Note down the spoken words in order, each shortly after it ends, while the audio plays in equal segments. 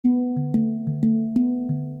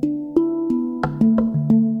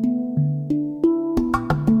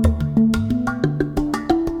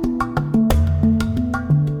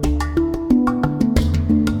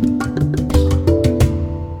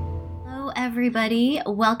everybody.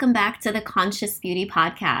 Welcome back to the Conscious Beauty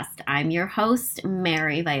Podcast. I'm your host,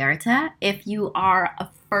 Mary Vallarta. If you are a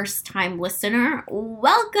first-time listener,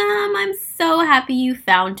 welcome. I'm so happy you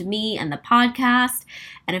found me and the podcast.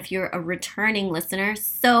 And if you're a returning listener,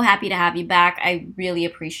 so happy to have you back. I really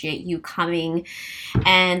appreciate you coming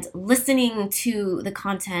and listening to the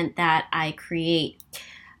content that I create.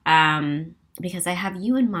 Because I have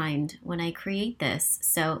you in mind when I create this.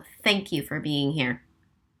 So thank you for being here.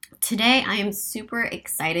 Today, I am super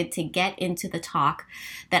excited to get into the talk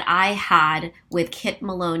that I had with Kit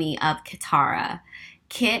Maloney of Kitara.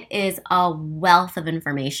 Kit is a wealth of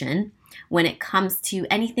information when it comes to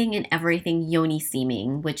anything and everything yoni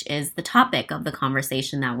steaming, which is the topic of the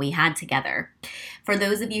conversation that we had together. For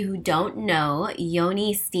those of you who don't know,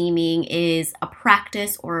 yoni steaming is a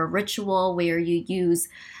practice or a ritual where you use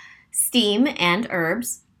steam and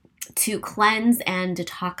herbs to cleanse and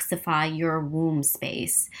detoxify your womb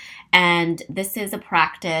space. And this is a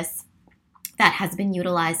practice that has been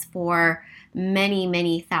utilized for many,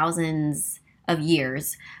 many thousands of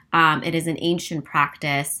years. It is an ancient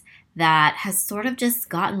practice that has sort of just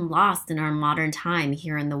gotten lost in our modern time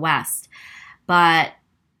here in the West. But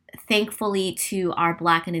thankfully to our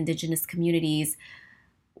Black and Indigenous communities,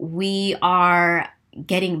 we are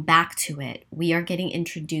getting back to it. We are getting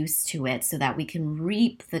introduced to it so that we can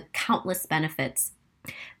reap the countless benefits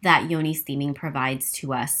that yoni steaming provides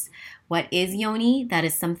to us. What is yoni? That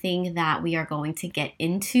is something that we are going to get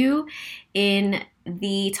into in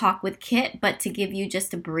the talk with Kit, but to give you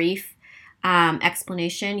just a brief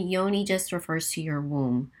explanation, yoni just refers to your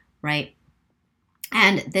womb, right?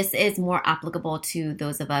 And this is more applicable to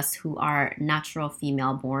those of us who are natural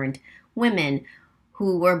female-born women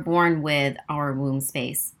who were born with our womb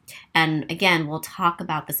space. And again, we'll talk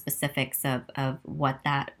about the specifics of what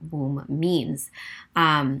that womb means.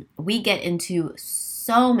 We get into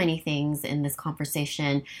so many things in this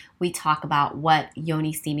conversation. We talk about what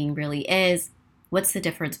yoni steaming really is, what's the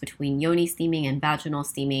difference between yoni steaming and vaginal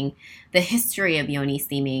steaming, the history of yoni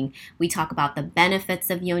steaming. We talk about the benefits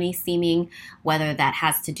of yoni steaming, whether that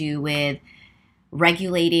has to do with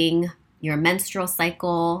regulating your menstrual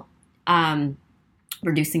cycle,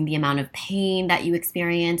 reducing the amount of pain that you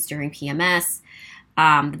experience during PMS,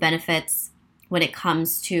 the benefits when it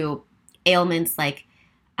comes to ailments like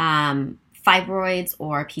fibroids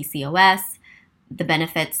or PCOS, the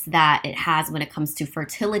benefits that it has when it comes to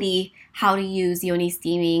fertility, how to use yoni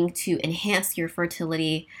steaming to enhance your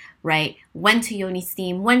fertility, right? When to yoni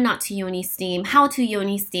steam, when not to yoni steam, how to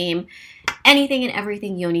yoni steam, anything and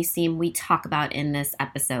everything yoni steam we talk about in this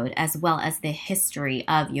episode, as well as the history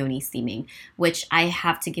of yoni steaming, which I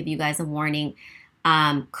have to give you guys a warning,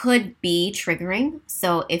 could be triggering.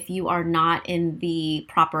 So if you are not in the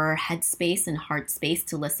proper headspace and heart space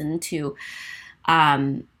to listen to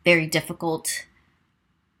very difficult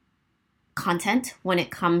content when it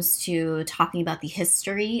comes to talking about the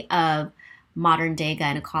history of modern day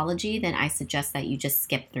gynecology, then I suggest that you just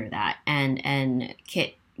skip through that. And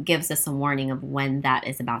Kit gives us a warning of when that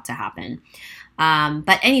is about to happen.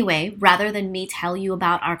 But anyway, rather than me tell you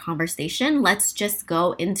about our conversation, let's just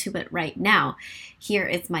go into it right now. Here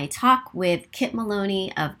is my talk with Kit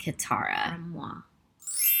Maloney of Kitara.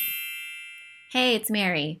 Hey, it's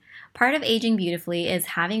Mary. Part of aging beautifully is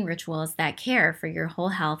having rituals that care for your whole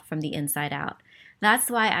health from the inside out. That's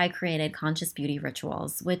why I created Conscious Beauty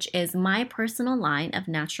Rituals, which is my personal line of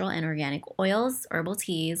natural and organic oils, herbal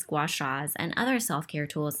teas, gua shas, and other self-care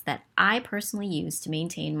tools that I personally use to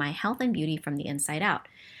maintain my health and beauty from the inside out.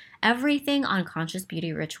 Everything on Conscious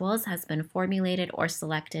Beauty Rituals has been formulated or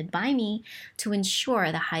selected by me to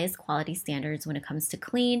ensure the highest quality standards when it comes to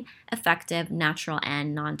clean, effective, natural,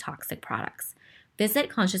 and non-toxic products. Visit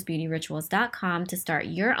ConsciousBeautyRituals.com to start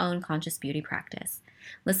your own conscious beauty practice.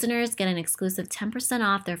 Listeners get an exclusive 10%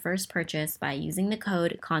 off their first purchase by using the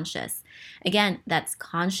code CONSCIOUS. Again, that's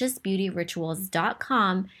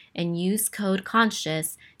ConsciousBeautyRituals.com and use code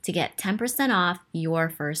CONSCIOUS to get 10% off your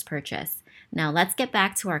first purchase. Now let's get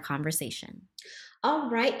back to our conversation.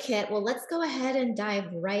 All right, Kit. Well, let's go ahead and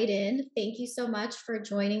dive right in. Thank you so much for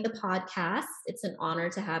joining the podcast. It's an honor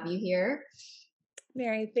to have you here.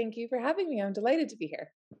 Mary, thank you for having me. I'm delighted to be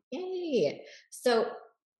here. Yay. So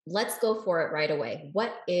let's go for it right away.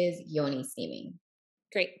 What is yoni steaming?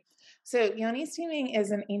 Great. So yoni steaming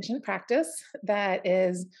is an ancient practice that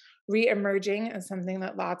is re-emerging as something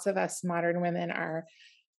that lots of us modern women are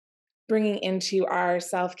bringing into our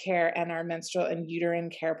self-care and our menstrual and uterine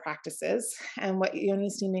care practices. And what yoni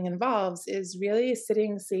steaming involves is really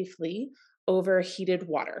sitting safely over heated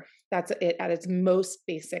water. That's it at its most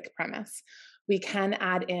basic premise. We can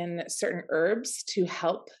add in certain herbs to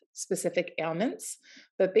help specific ailments,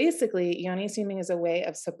 But basically, yoni steaming is a way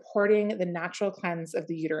of supporting the natural cleanse of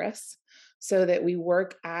the uterus so that we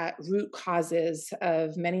work at root causes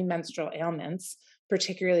of many menstrual ailments,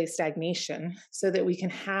 particularly stagnation, so that we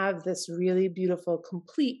can have this really beautiful,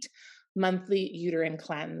 complete monthly uterine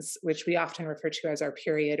cleanse, which we often refer to as our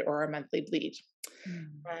period or our monthly bleed. Mm.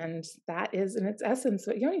 And that is, in its essence,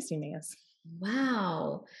 what yoni steaming is.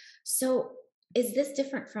 Wow. So is this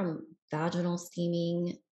different from vaginal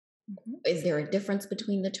steaming? Mhm. Is there a difference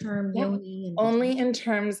between the term Yep. yoni and Only vagina?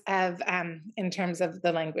 in terms of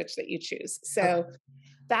the language that you choose. Okay. So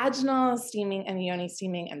vaginal steaming and yoni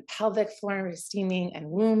steaming and pelvic floor steaming and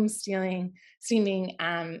womb steaming,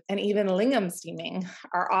 and even lingam steaming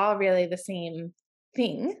are all really the same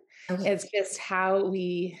thing. Okay. It's just how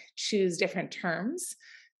we choose different terms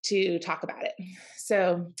to talk about it.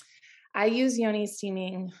 So I use yoni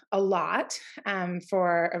steaming a lot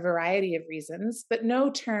for a variety of reasons, but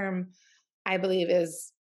no term I believe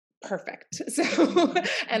is perfect. So,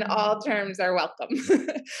 and Mhm. all terms are welcome.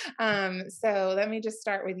 So let me just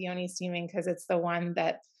start with yoni steaming because it's the one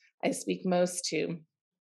that I speak most to.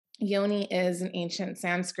 Yoni is an ancient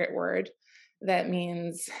Sanskrit word that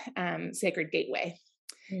means sacred gateway.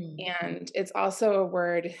 Mm. And it's also a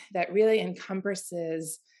word that really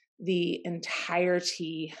encompasses the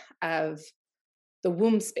entirety of the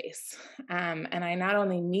womb space. And I not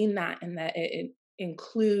only mean that in that it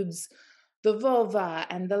includes the vulva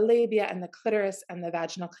and the labia and the clitoris and the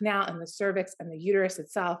vaginal canal and the cervix and the uterus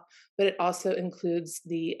itself, but it also includes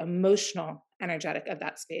the emotional energetic of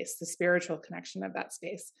that space, the spiritual connection of that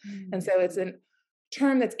space. And Mm. so it's a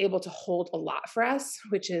term that's able to hold a lot for us,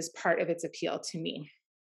 which is part of its appeal to me.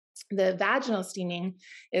 The vaginal steaming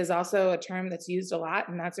is also a term that's used a lot,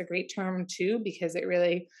 and that's a great term too, because it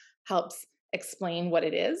really helps explain what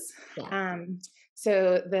it is. Yeah.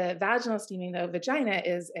 So, the vaginal steaming, though, vagina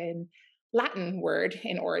is a Latin word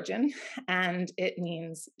in origin, and it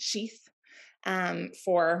means sheath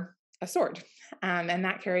for a sword. And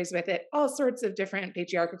that carries with it all sorts of different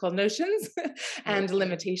patriarchal notions Right. and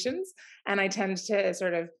limitations. And I tend to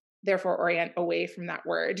sort of therefore orient away from that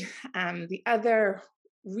word. The other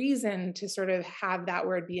reason to sort of have that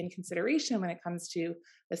word be in consideration when it comes to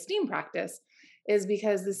the steam practice is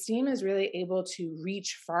because the steam is really able to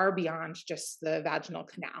reach far beyond just the vaginal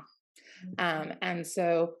canal. And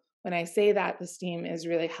so when I say that, the steam is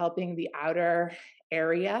really helping the outer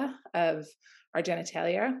area of our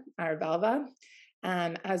genitalia, our vulva,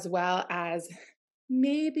 as well as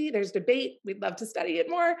maybe there's debate. We'd love to study it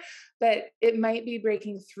more, but it might be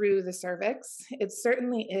breaking through the cervix. It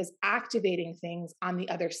certainly is activating things on the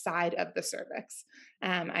other side of the cervix.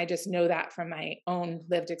 I just know that from my own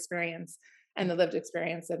lived experience and the lived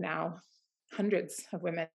experience of now hundreds of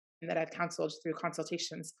women that I've counseled through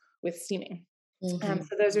consultations with steaming. Mhm.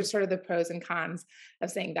 So those are sort of the pros and cons of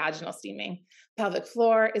saying vaginal steaming. Pelvic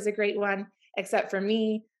floor is a great one, except for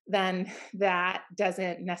me, then that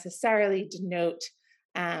doesn't necessarily denote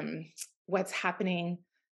um, what's happening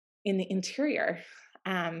in the interior.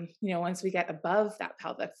 Once we get above that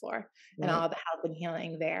pelvic floor and Right. all the help and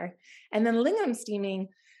healing there. And then lingam steaming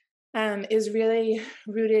is really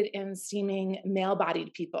rooted in steaming male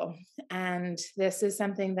bodied people. And this is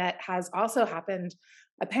something that has also happened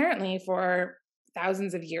apparently for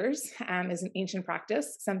thousands of years, is an ancient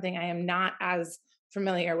practice, something I am not as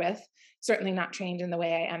familiar with, certainly not trained in the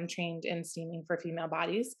way I am trained in steaming for female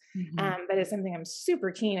bodies, Mhm. but it's something I'm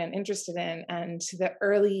super keen and interested in. And the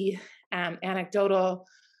early anecdotal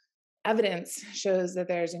evidence shows that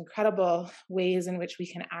there's incredible ways in which we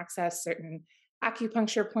can access certain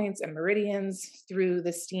acupuncture points and meridians through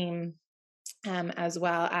the steam, as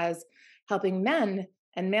well as helping men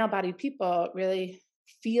and male bodied people really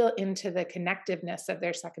feel into the connectiveness of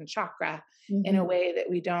their second chakra in a Mhm. way that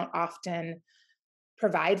we don't often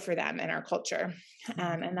provide for them in our culture.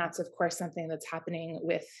 Mm. And that's, of course, something that's happening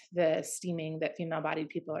with the steaming that female bodied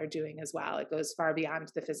people are doing as well. It goes far beyond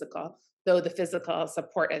the physical, though the physical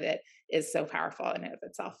support of it is so powerful in and of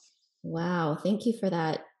itself. Wow. Thank you for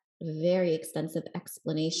that very extensive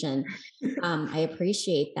explanation. I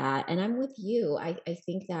appreciate that. And I'm with you. I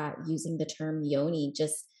think that using the term yoni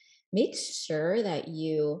just makes sure that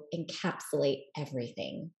you encapsulate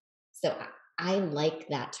everything. So I like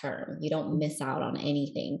that term. You don't miss out on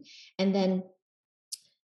anything. And then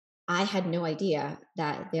I had no idea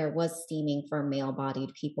that there was steaming for male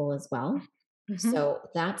bodied people as well. Mhm, So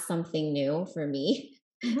that's something new for me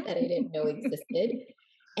that I didn't know mhm. existed.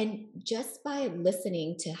 And just by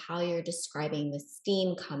listening to how you're describing the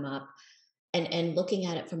steam come up and looking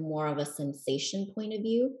at it from more of a sensation point of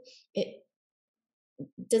view, it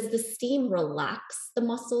does the steam relax the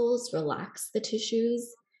muscles, relax the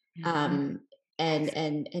tissues? Mhm. Um,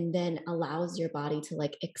 and then allows your body to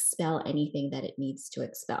like expel anything that it needs to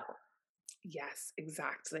expel. Yes,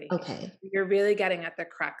 exactly. Okay. You're really getting at the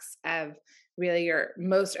crux of really your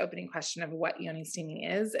most opening question of what yoni steaming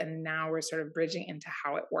is. And now we're sort of bridging into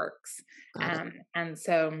how it works. Got it. And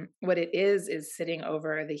so, what it is sitting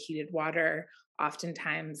over the heated water.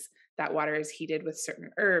 Oftentimes, that water is heated with certain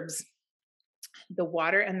herbs. The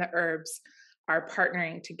water and the herbs are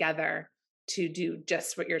partnering together to do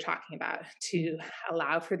just what you're talking about, to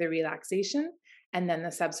allow for the relaxation and then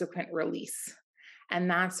the subsequent release. And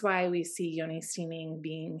that's why we see yoni steaming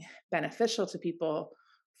being beneficial to people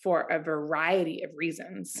for a variety of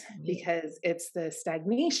reasons, Right. because it's the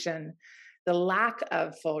stagnation, the lack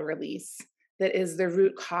of full release, that is the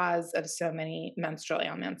root cause of so many menstrual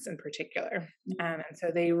ailments in particular. And so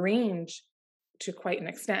they range to quite an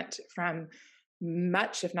extent from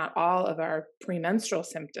much, if not all, of our premenstrual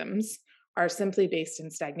symptoms are simply based in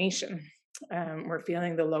stagnation. We're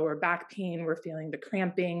feeling the lower back pain, we're feeling the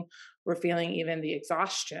cramping, we're feeling even the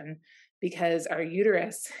exhaustion because our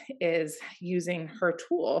uterus is using her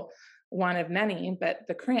tool, one of many, but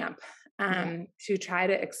the cramp, Yeah. to try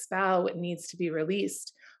to expel what needs to be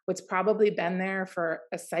released, what's probably been there for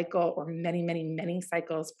a cycle or many, many, many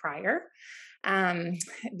cycles prior, um,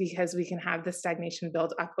 because we can have the stagnation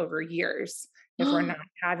build up over years if we're not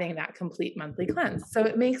having that complete monthly cleanse. So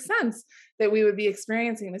it makes sense that we would be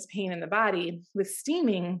experiencing this pain in the body. With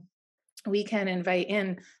steaming, we can invite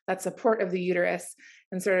in that support of the uterus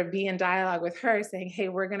and sort of be in dialogue with her, saying, hey,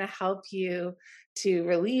 we're going to help you to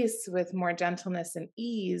release with more gentleness and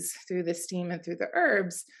ease through the steam and through the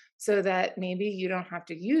herbs, so that maybe you don't have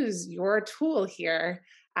to use your tool here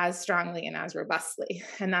as strongly and as robustly.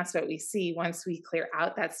 And that's what we see once we clear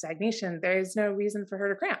out that stagnation. There's no reason for her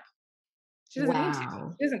to cramp. She doesn't need to.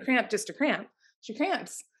 Wow. She doesn't cramp just to cramp. She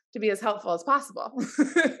cramps to be as helpful as possible.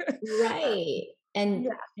 Right. And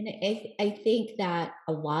Yeah. I think that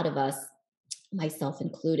a lot of us, myself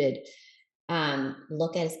included,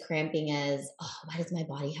 look at as cramping as, oh, why does my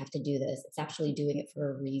body have to do this? It's actually doing it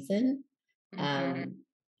for a reason. Mhm. Um,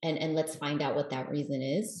 and let's find out what that reason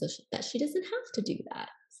is, so that she doesn't have to do that.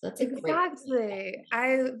 So that's a great. Exactly.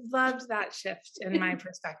 I loved that shift in my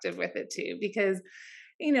perspective with it too, because,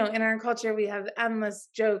 in our culture, we have endless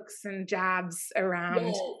jokes and jabs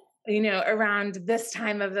around, Yes. around this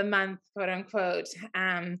time of the month, quote unquote.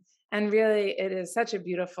 And really, it is such a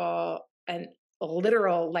beautiful and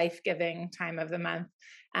literal life giving time of the month.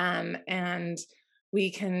 And we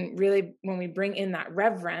can really, when we bring in that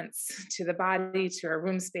reverence to the body, to our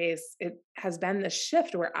room space, it has been the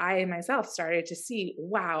shift where I myself started to see,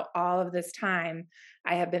 wow, all of this time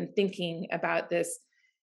I have been thinking about this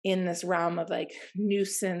in this realm of like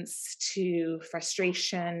nuisance to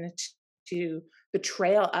frustration to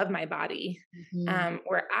betrayal of my body, Mhm.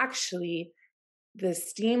 where actually the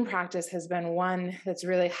steam practice has been one that's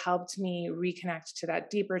really helped me reconnect to that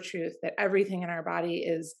deeper truth that everything in our body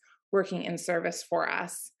is working in service for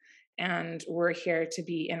us. And we're here to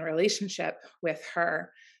be in relationship with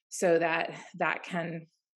her so that that can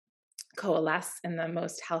coalesce in the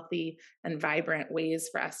most healthy and vibrant ways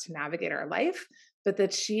for us to navigate our life, but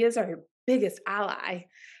that she is our biggest ally.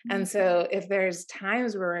 And so, if there's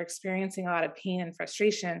times where we're experiencing a lot of pain and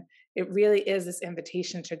frustration, it really is this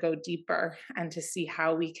invitation to go deeper and to see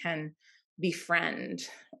how we can befriend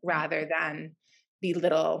rather than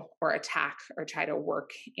belittle or attack or try to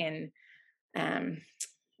work um,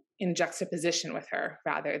 in juxtaposition with her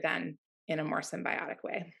rather than in a more symbiotic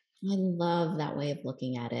way. I love that way of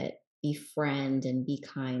looking at it. Befriend and be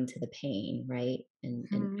kind to the pain, right? And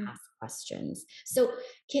Mhm. ask questions. So,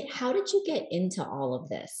 Kit, how did you get into all of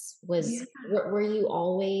this? Yeah. Were you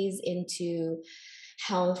always into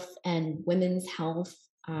health and women's health?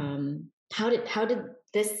 How did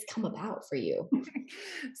this come about for you?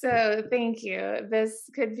 So thank you. This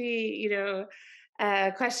could be,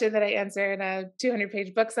 a question that I answer in a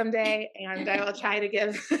 200-page book someday, and I will try to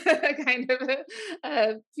give a kind of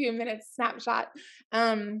a few minutes snapshot.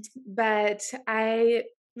 But I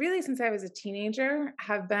really, since I was a teenager,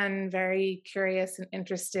 have been very curious and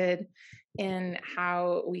interested in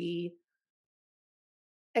how we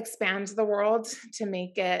expand the world to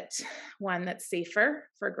make it one that's safer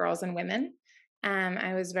for girls and women.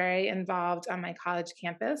 I was very involved on my college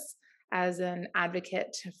campus as an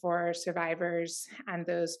advocate for survivors and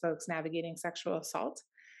those folks navigating sexual assault.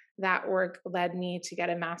 That work led me to get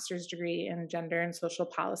a master's degree in gender and social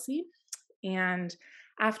policy. And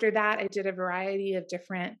after that, I did a variety of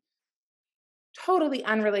different, totally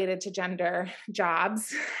unrelated to gender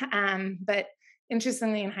jobs. But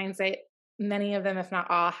interestingly, in hindsight, many of them, if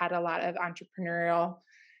not all, had a lot of entrepreneurial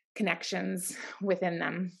connections within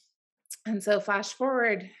them. And so flash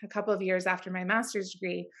forward a couple of years after my master's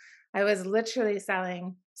degree, I was literally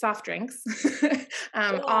selling soft drinks,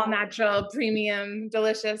 all Wow. natural, premium,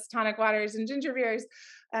 delicious tonic waters and ginger beers,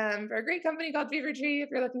 for a great company called Fever Tree. If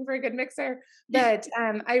you're looking for a good mixer, but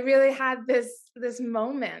I really had this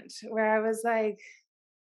moment where I was like,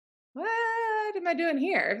 "What am I doing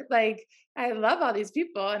here?" Like, I love all these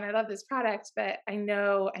people and I love this product, but I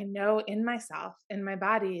know in myself, in my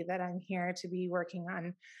body, that I'm here to be working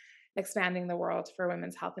on expanding the world for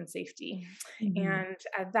women's health and safety. Mhm. And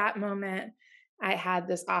at that moment, I had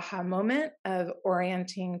this aha moment of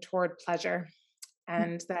orienting toward pleasure,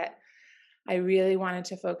 and that I really wanted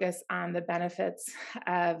to focus on the benefits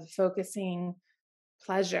of focusing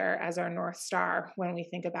pleasure as our North Star when we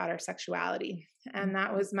think about our sexuality. And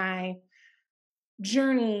that was my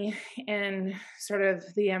journey in sort of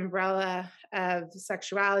the umbrella of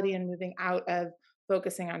sexuality and moving out of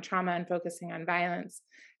focusing on trauma and focusing on violence,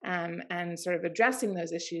 and sort of addressing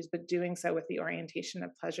those issues, but doing so with the orientation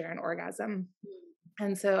of pleasure and orgasm.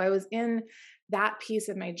 And so I was in that piece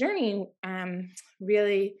of my journey,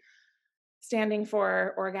 really standing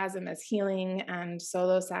for orgasm as healing and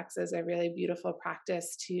solo sex as a really beautiful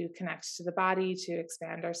practice to connect to the body, to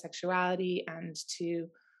expand our sexuality, and to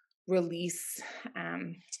release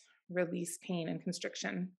um, release pain and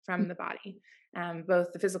constriction from the body,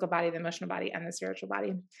 both the physical body, the emotional body, and the spiritual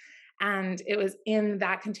body. And it was in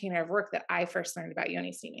that container of work that I first learned about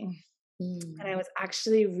yoni steaming. And I Mm. was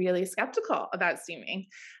actually really skeptical about steaming,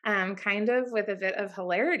 kind of with a bit of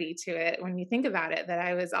hilarity to it when you think about it, that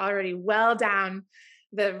I was already well down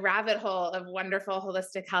the rabbit hole of wonderful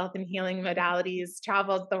holistic health and healing modalities,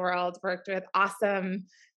 traveled the world, worked with awesome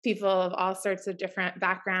people of all sorts of different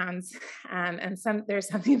backgrounds. And there's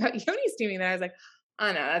something about yoni steaming that I was like,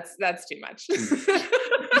 oh no, that's too much.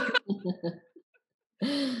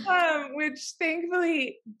 Which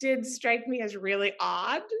thankfully did strike me as really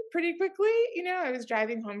odd pretty quickly. I was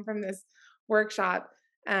driving home from this workshop,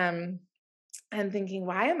 um, and thinking,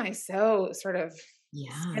 why am I so sort of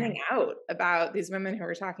Yeah. spinning out about these women who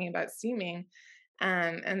were talking about steaming?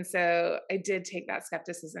 And so I did take that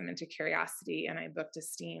skepticism into curiosity, and I booked a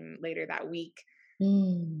steam later that week.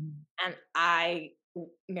 Mm. And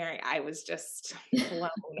Mary, I was just blown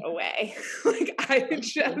away. Like,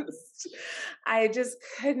 I just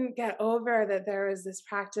couldn't get over that there was this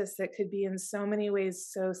practice that could be in so many ways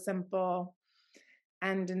so simple,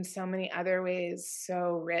 and in so many other ways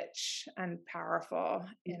so rich and powerful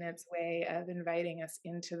in its way of inviting us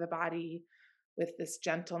into the body with this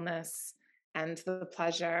gentleness and the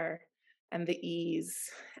pleasure and the ease.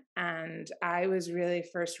 And I was really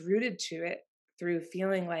first rooted to it through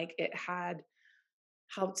feeling like it had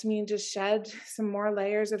helped me to shed some more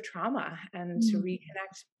layers of trauma and to Mm.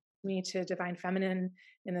 reconnect me to divine feminine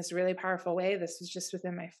in this really powerful way. This was just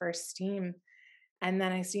within my first steam. And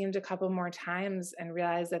then I steamed a couple more times and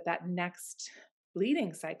realized that that next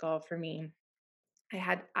bleeding cycle for me, I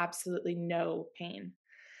had absolutely no pain.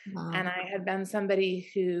 And Wow. I had been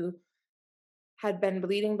somebody who had been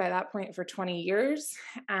bleeding by that point for 20 years.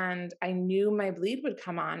 And I knew my bleed would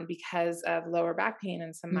come on because of lower back pain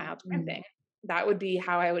and some mild Mhm. cramping. That would be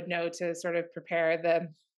how I would know to sort of prepare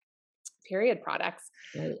the period products.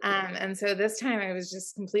 Right. And so this time I was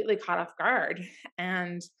just completely caught off guard.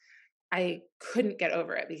 And I couldn't get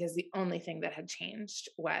over it because the only thing that had changed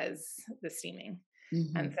was the steaming.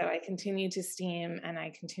 And Mhm. so I continued to steam and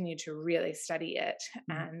I continued to really study it,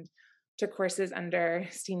 and took courses under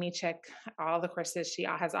Steamy Chick, all the courses she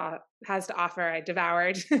has to offer. I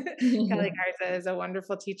devoured. Kelly Garza is a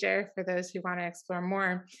wonderful teacher for those who want to explore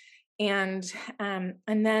more. And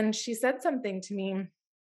then she said something to me,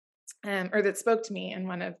 or that spoke to me in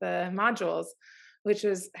one of the modules, which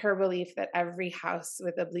was her belief that every house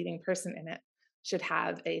with a bleeding person in it should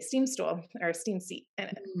have a steam stool or a steam seat in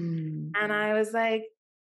it. Mm. And I was like,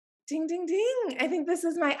 ding, ding, ding. I think this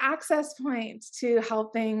is my access point to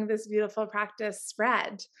helping this beautiful practice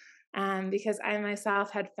spread. Because I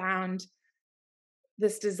myself had found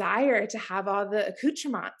this desire to have all the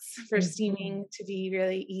accoutrements for Mhm. steaming to be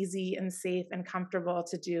really easy and safe and comfortable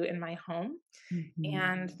to do in my home. Mhm.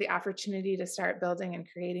 And the opportunity to start building and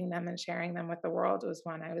creating them and sharing them with the world was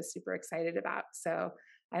one I was super excited about. So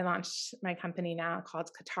I launched my company now called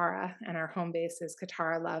Katara, and our home base is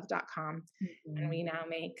kataralove.com. And Mhm. we now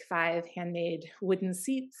make 5 handmade wooden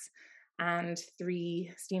seats and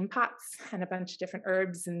 3 steam pots and a bunch of different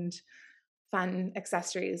herbs and fun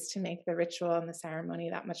accessories to make the ritual and the ceremony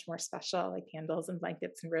that much more special, like candles and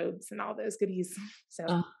blankets and robes and all those goodies. So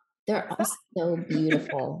Oh, they're that's all so that.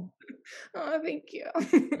 beautiful. Oh, thank you.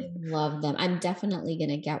 I love them. I'm definitely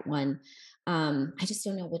gonna get one. I just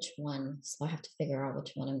don't know which one. So I have to figure out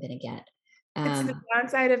which one I'm going to get. It's the Um,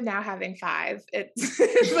 downside of now having 5. It's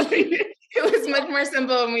like it was much more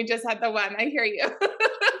simple when we just had the one. I hear you.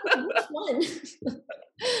 which one?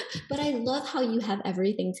 But I love how you have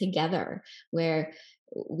everything together where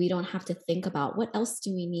we don't have to think about what else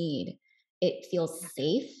do we need. It feels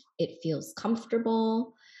safe, it feels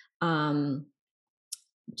comfortable. Um,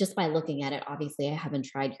 just by looking at it, obviously I haven't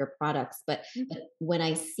tried your products, but when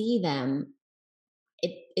I see them,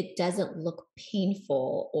 it doesn't look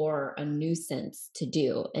painful or a nuisance to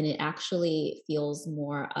do. And it actually feels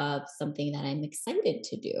more of something that I'm excited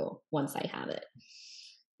to do once I have it.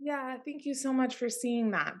 Yeah, thank you so much for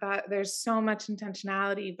seeing that. That there's so much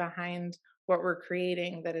intentionality behind what we're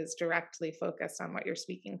creating that is directly focused on what you're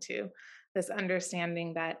speaking to. This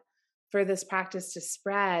understanding that for this practice to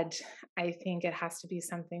spread, I think it has to be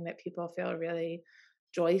something that people feel really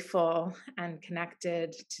joyful and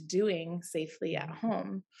connected to doing safely at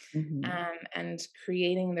home, Mhm. and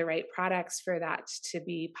creating the right products for that to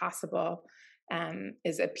be possible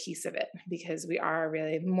is a piece of it, because we are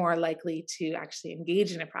really more likely to actually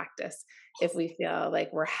engage in a practice if we feel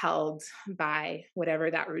like we're held by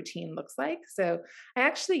whatever that routine looks like. So I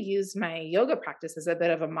actually use my yoga practice as a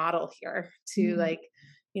bit of a model here to, Mm. like,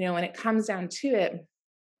 when it comes down to it,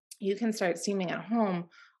 you can start steaming at home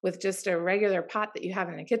with just a regular pot that you have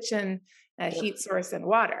in the kitchen, a Yep. heat source, and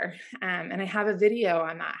water. And I have a video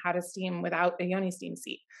on that, how to steam without a yoni steam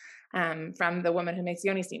seat, from the woman who makes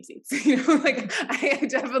yoni steam seats. Like, I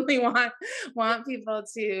definitely want people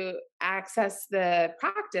to access the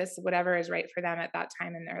practice, whatever is right for them at that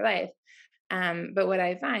time in their life. But what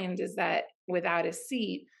I find is that without a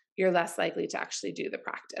seat, you're less likely to actually do the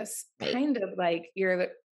practice. Right. Kind of like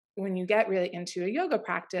when you get really into a yoga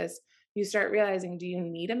practice, you start realizing, do you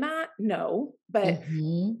need a mat? No. But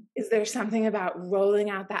Mhm. is there something about rolling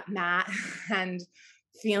out that mat and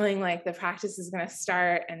feeling like the practice is going to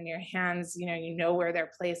start, and your hands, where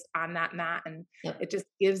they're placed on that mat, and Yep. it just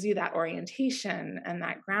gives you that orientation and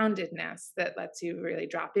that groundedness that lets you really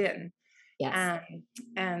drop in. Yes. Um,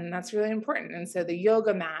 and that's really important. And so the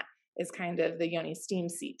yoga mat is kind of the yoni steam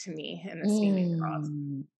seat to me in the steaming world.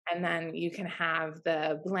 Mm. And then you can have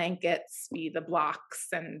the blankets be the blocks,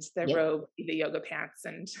 and the Yep. robe be the yoga pants,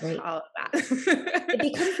 and Right. all of It that.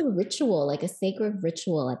 becomes a ritual, like a sacred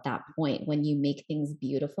ritual at that point when you make things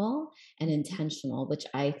beautiful and intentional, which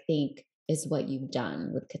I think is what you've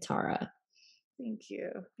done with Katara. Thank you.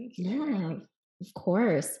 Thank you, Yeah, Mary. of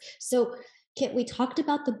course. So, Kit, we talked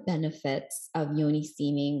about the benefits of yoni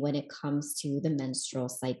steaming when it comes to the menstrual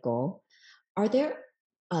cycle. Are there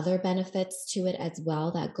other benefits to it as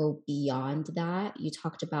well that go beyond that? You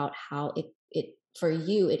talked about how it for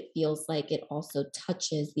you it feels like it also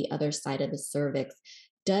touches the other side of the cervix.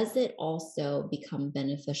 Does it also become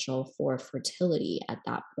beneficial for fertility at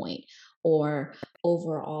that point, or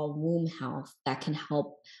overall womb health that can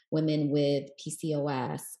help women with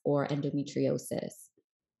PCOS or endometriosis?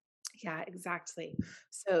 Yeah, exactly.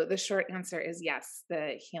 So the short answer is yes,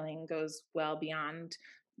 the healing goes well beyond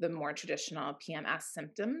the more traditional PMS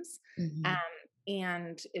symptoms. Um, Mhm.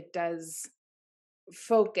 and it does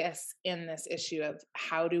focus in this issue of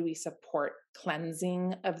how do we support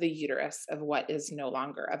cleansing of the uterus of what is no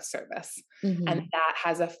longer of service. And Mhm. that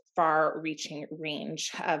has a far reaching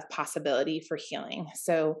range of possibility for healing.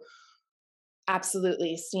 So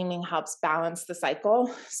absolutely, steaming helps balance the cycle.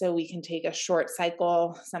 So we can take a short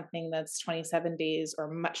cycle, something that's 27 days or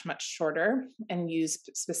much, much shorter, and use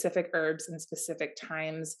specific herbs and specific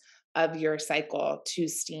times of your cycle to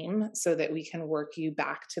steam so that we can work you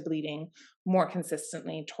back to bleeding more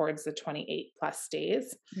consistently towards the 28 plus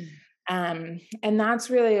days. Mm. And that's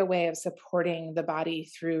really a way of supporting the body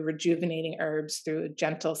through rejuvenating herbs, through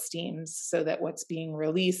gentle steams, so that what's being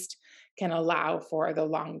released can allow for the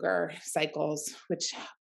longer cycles, which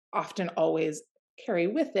often always carry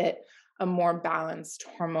with it a more balanced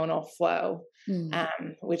hormonal flow,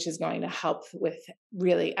 Mm. which is going to help with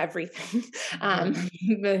really everything.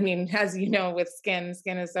 Mhm. I mean, as you know, with skin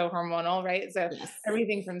is so hormonal, right? So Yes.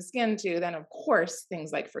 everything from skin to then, of course,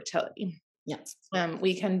 things like fertility. Yep.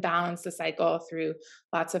 We can balance the cycle through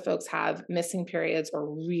lots of folks have missing periods or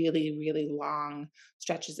really, really long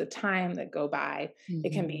stretches of time that go by.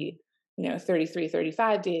 It can Mhm. be, 33,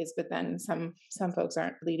 35 days, but then some folks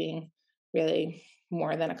aren't bleeding really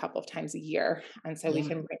more than a couple of times a year. And so we Yeah.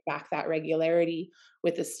 can bring back that regularity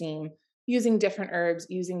with the steam using different herbs,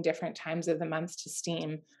 using different times of the month to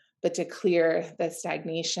steam, but to clear the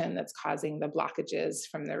stagnation that's causing the blockages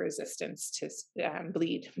from the resistance to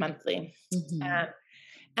bleed monthly. Mhm. Um,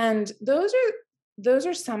 and those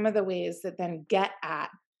are some of the ways that then get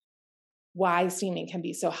at why steaming can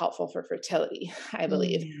be so helpful for fertility, I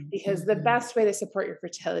believe, because the Mm-hmm. best way to support your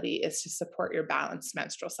fertility is to support your balanced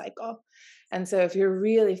menstrual cycle. And so if you're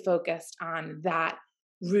really focused on that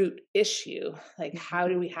root issue, like how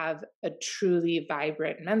do we have a truly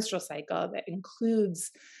vibrant menstrual cycle that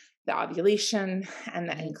includes the ovulation and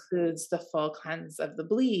that Right. includes the full cleanse of the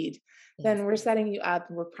bleed, Yes. then we're setting you up,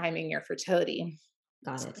 we're priming your fertility.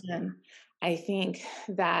 Got it. And I think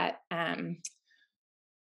that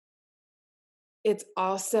it's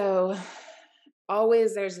also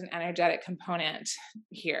always there's an energetic component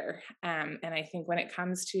here. And I think when it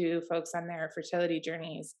comes to folks on their fertility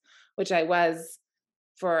journeys, which I was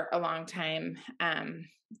for a long time,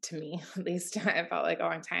 to me at least, it felt like a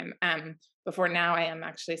long time. Before now, I am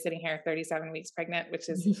actually sitting here 37 weeks pregnant, which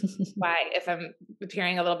is why if I'm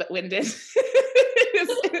appearing a little bit winded, is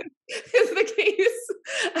the case.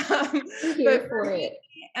 I'm But here for for it. me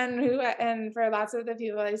and for lots of the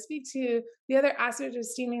people I speak to, the other aspect of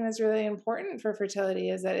steaming that's really important for fertility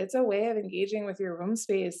is that it's a way of engaging with your womb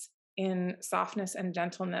space in softness and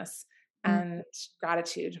gentleness Mm. and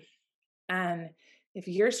gratitude. And if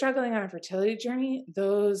you're struggling on a fertility journey,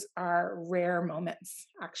 those are rare moments,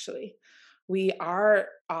 actually. We are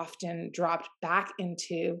often dropped back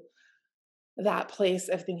into that place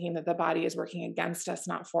of thinking that the body is working against us,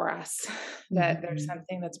 not for us, that there's Mhm.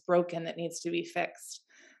 something that's broken that needs to be fixed.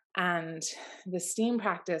 And the steam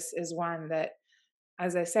practice is one that,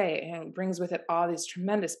 as I say, brings with it all these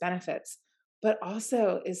tremendous benefits, but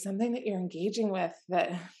also is something that you're engaging with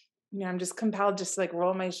that, I'm just compelled just to like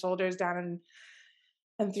roll my shoulders down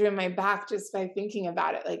and through my back just by thinking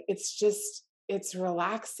about it. Like it's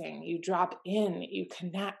relaxing. You drop in, you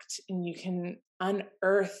connect, and you can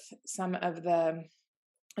unearth some of the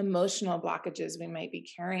emotional blockages we might be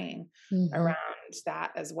carrying Mhm. around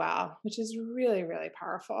that as well, which is really, really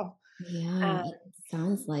powerful. Yeah, Um, it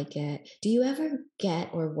sounds like it. Do you ever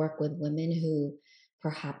get or work with women who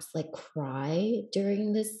perhaps like cry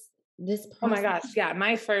during this oh my process? gosh, yeah,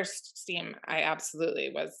 my first steam, I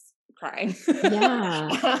absolutely was crying.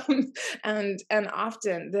 Yeah. um, and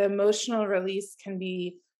often the emotional release can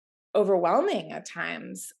be overwhelming at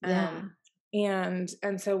times. Yeah. And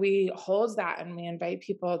so we hold that and we invite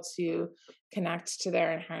people to connect to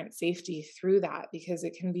their inherent safety through that because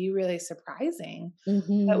it can be really surprising. But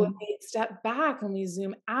when Mhm. we step back and we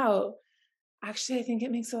zoom out, actually I think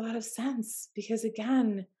it makes a lot of sense because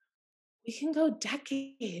again, we can go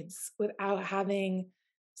decades without having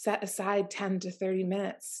set aside 10 to 30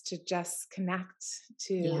 minutes to just connect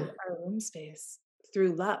to Yeah. our room space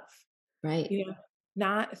through love, Right. you know,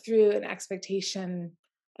 not through an expectation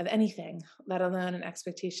of anything, let alone an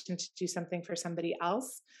expectation to do something for somebody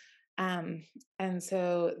else. Um, and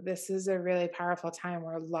so this is a really powerful time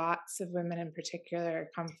where lots of women in particular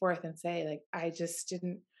come forth and say, like, I just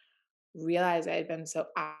didn't realize I had been so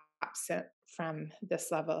absent from this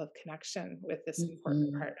level of connection with this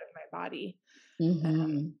important Mhm. part of my body. Um,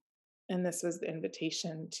 Mhm. and this was the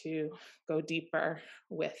invitation to go deeper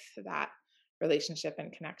with that relationship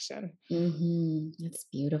and connection. Mhm. That's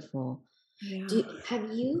beautiful. Yeah.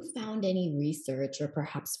 Have you found any research or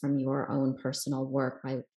perhaps from your own personal work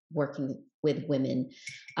by working with women,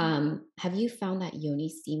 have you found that yoni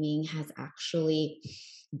steaming has actually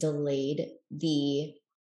delayed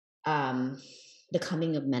um, the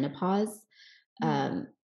coming of menopause? Mm. Um,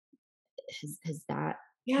 has that like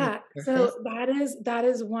Yeah. So surfaced? that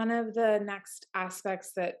is one of the next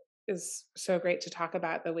aspects that is so great to talk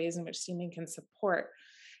about the ways in which steaming can support.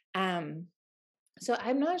 Um, So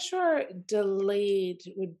I'm not sure delayed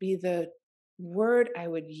would be the word I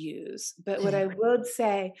would use, but what Okay. I would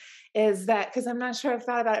say is that because I'm not sure I've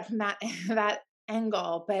thought about it from that that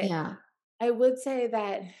angle, but Yeah. I would say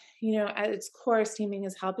that at its core, steaming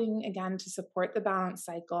is helping again to support the balance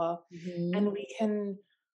cycle, and Hmm. we can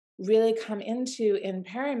really come into in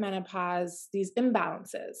perimenopause these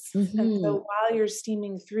imbalances. And so Hmm. while you're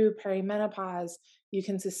steaming through perimenopause, you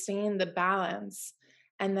can sustain the balance.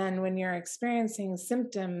 And then when you're experiencing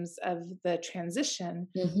symptoms of the transition,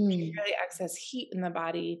 Hmm. particularly excess heat in the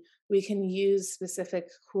body, we can use specific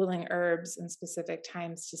cooling herbs and specific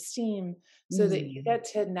times to steam so that you Mm. get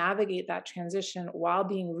to navigate that transition while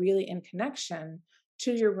being really in connection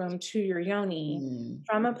to your womb, to your yoni, Mm.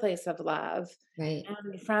 from a place of love Right.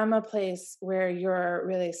 and from a place where you're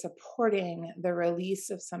really supporting the release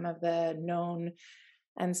of some of the known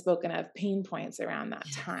and spoken of pain points around that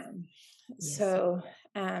Yes. time. Yes. So,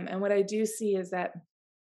 and what I do see is that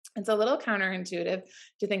it's a little counterintuitive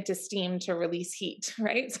to think to steam to release heat,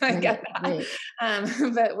 right? So I Right. get that.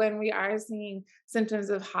 Right. But when we are seeing symptoms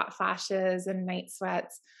of hot flashes and night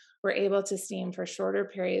sweats, we're able to steam for shorter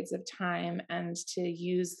periods of time and to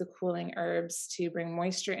use the cooling herbs to bring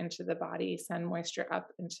moisture into the body, send moisture up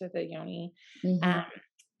into the yoni. Um, Mm-hmm.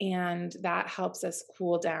 and that helps us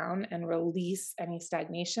cool down and release any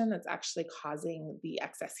stagnation that's actually causing the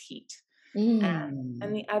excess heat. And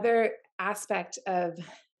Mm. the other aspect of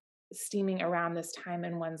steaming around this time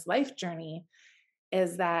in one's life journey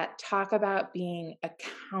is that talk about being a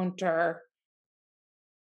counter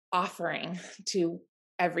offering to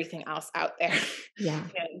everything else out there. Yeah.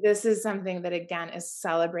 This is something that, again, is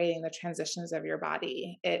celebrating the transitions of your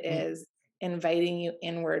body. It Right. is inviting you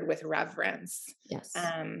inward with reverence. Yes.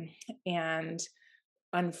 Um, and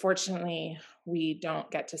unfortunately, we don't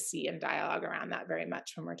get to see and dialogue around that very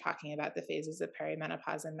much when we're talking about the phases of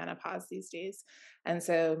perimenopause and menopause these days. And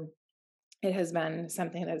so it has been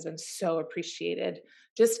something that has been so appreciated.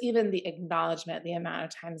 Just even the acknowledgement, the amount of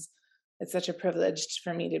times it's such a privilege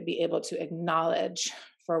for me to be able to acknowledge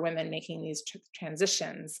for women making these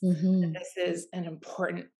transitions that Mm-hmm. this is an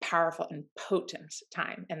important, powerful, and potent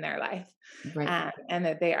time in their life, Right. and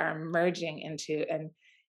that they are merging into an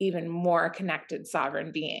even more connected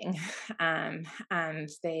sovereign being, and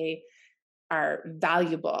they are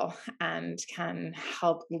valuable and can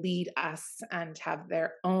help lead us and have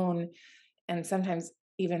their own and sometimes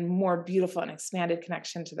even more beautiful and expanded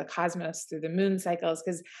connection to the cosmos through the moon cycles.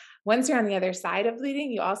 Because once you're on the other side of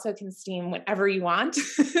bleeding, you also can steam whenever you want,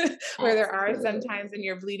 where there are some Absolutely. times in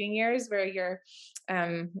your bleeding years where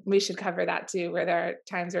we should cover that too, where there are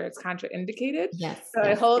times where it's contraindicated. Yes. So I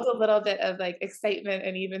Yes. hold a little bit of like excitement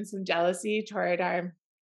and even some jealousy toward our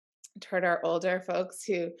older folks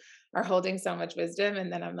who are holding so much wisdom.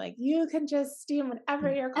 And then I'm like, you can just steam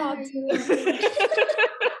whenever you're called Whenever you to. want.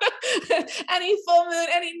 Any full moon,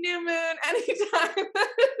 any new moon, anytime.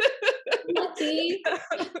 Lucky.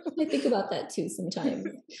 I think about that too sometimes.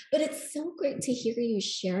 But it's so great to hear you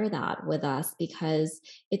share that with us because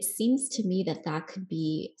it seems to me that that could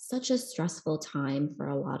be such a stressful time for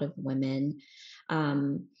a lot of women.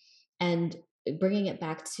 Um, and bringing it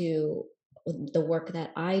back to the work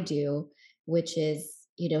that I do, which is,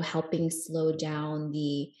 helping slow down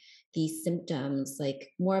these symptoms, like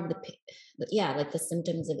more of yeah, like the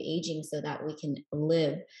symptoms of aging so that we can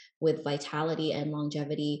live with vitality and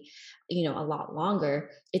longevity, a lot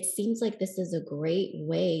longer. It seems like this is a great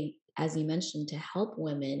way, as you mentioned, to help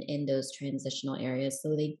women in those transitional areas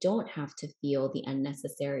so they don't have to feel the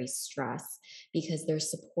unnecessary stress because they're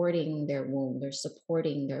supporting their womb, they're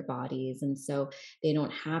supporting their bodies. And so they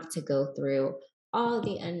don't have to go through all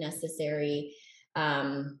the unnecessary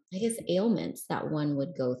I guess ailments that one would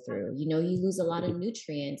go through. You lose a lot of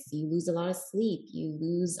nutrients, you lose a lot of sleep, you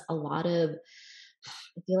lose a lot of,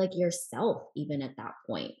 I feel like, yourself even at that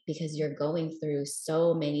point because you're going through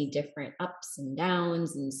so many different ups and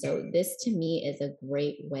downs. And so this to me is a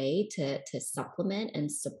great way to supplement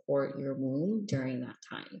and support your womb during that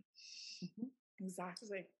time. Mhm.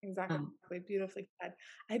 Exactly. Exactly. Um, Beautifully said.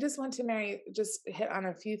 I just want to, Mary, just hit on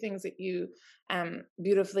a few things that you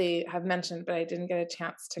beautifully have mentioned, but I didn't get a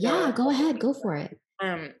chance to yeah, go. go ahead, go for it.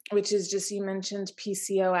 Which is just, you mentioned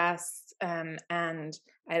PCOS, and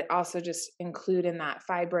I'd also just include in that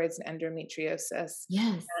fibroids and endometriosis.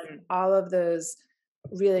 Yes. All of those,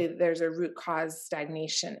 really, there's a root cause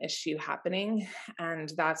stagnation issue happening.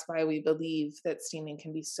 And that's why we believe that steaming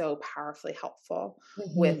can be so powerfully helpful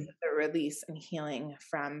with Mhm. the release and healing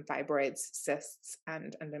from fibroids, cysts,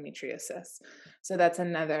 and endometriosis. So that's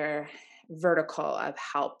another vertical of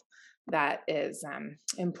help that is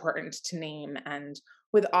important to name. And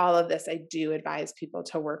with all of this, I do advise people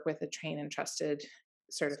to work with a trained and trusted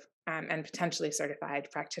and potentially certified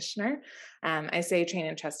practitioner. I say trained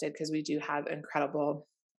and trusted because we do have incredible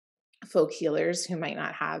folk healers who might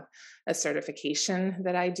not have a certification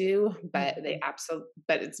that I do, but Mhm.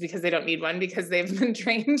 but it's because they don't need one because they've been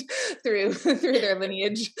trained through their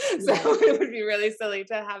lineage. So Yes. it would be really silly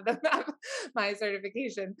to have them have my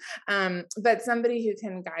certification. But somebody who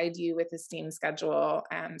can guide you with a steam schedule,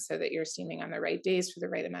 so that you're steaming on the right days for the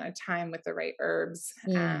right amount of time with the right herbs.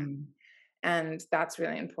 Mm. And that's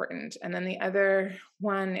really important. And then the other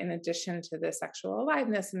one, in addition to the sexual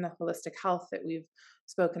aliveness and the holistic health that we've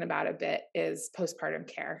spoken about a bit, is postpartum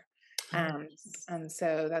care. Oh, Um, yes. and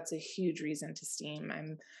so that's a huge reason to steam.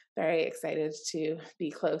 I'm very excited to be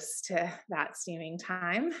close to that steaming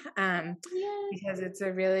time, Yes. because it's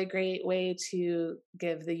a really great way to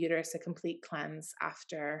give the uterus a complete cleanse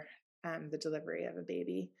after the delivery of a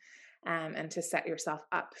baby, and to set yourself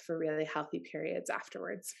up for really healthy periods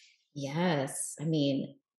afterwards. Yes. I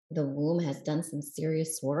mean, the womb has done some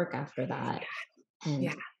serious work after that. Yeah.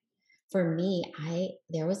 And for me,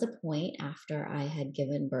 there was a point after I had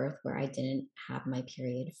given birth where I didn't have my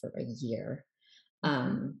period for a year.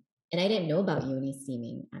 Mhm. And I didn't know about yoni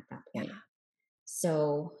steaming at that Yeah. point.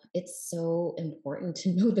 So it's so important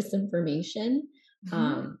to know this information.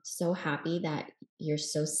 Mhm. So happy that you're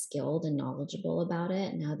so skilled and knowledgeable about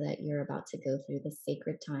it now that you're about to go through this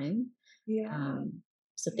sacred time. Yeah. Um,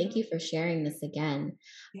 so thank Yeah. you for sharing this again.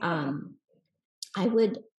 Yeah. Um, I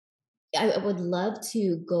would I would love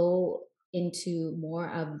to go into more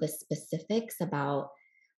of the specifics about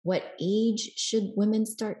what age should women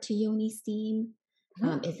start to yoni steam?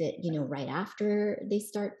 Mhm. Is it, right after they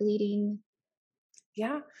start bleeding?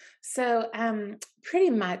 Yeah. So, pretty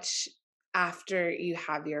much after you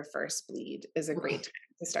have your first bleed is a great Okay.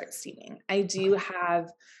 time to start steaming. I do Okay.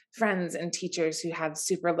 have friends and teachers who have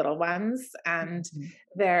super little ones, and Mhm.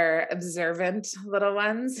 they're observant little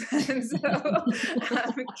ones. And so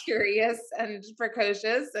curious and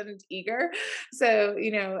precocious and eager. So,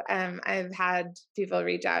 I've had people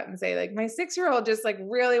reach out and say, like, my 6-year-old just like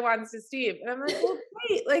really wants to steam. And I'm like, well,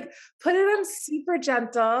 great. Like, put it on super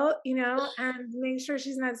gentle, and make sure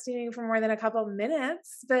she's not steaming for more than a couple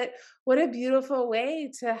minutes. But what a beautiful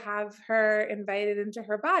way to have her invited into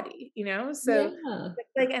her body, So, Yeah.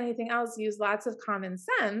 like anything else, use lots of common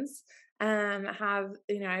sense.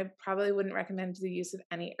 I probably wouldn't recommend the use of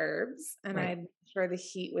any herbs, and Right. I'd make sure the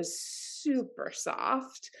heat was super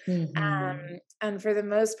soft. Mhm. And for the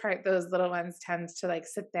most part, those little ones tend to like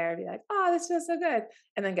sit there and be like, "Oh, this feels so good,"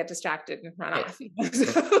 and then get distracted and run Right. off.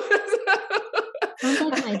 Sounds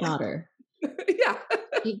like my daughter. Yeah.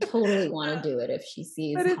 She'd totally wanna do it if she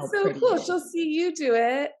sees But how it's so pretty cool. it She'll is. see you do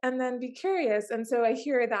it and then be curious. And so I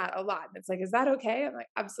hear that a lot. And it's like, is that okay? I'm like,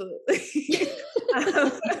 absolutely.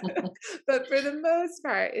 Um, but for the most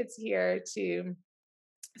part, it's here to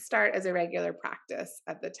start as a regular practice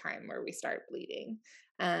at the time where we start bleeding.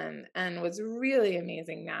 And what's really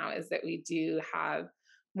amazing now is that we do have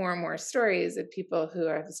more and more stories of people who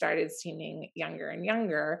have started steaming younger and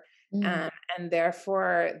younger. Mm. Um, and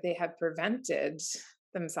therefore, they have prevented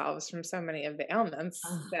themselves from so many of the ailments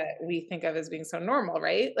Ah, that we think of as being so normal,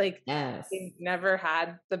 right? Like, yes. they've never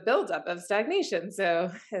had the buildup of stagnation.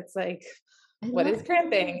 So it's like, I what love is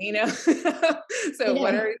cramping, that. I So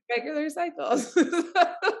what know. are regular cycles? I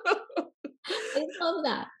love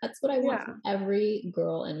that. That's what I want Yeah, from every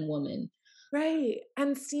girl and woman. right.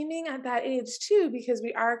 And steaming at that age too, because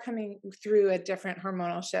we are coming through a different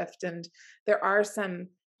hormonal shift, and there are some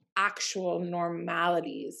actual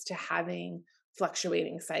normalities to having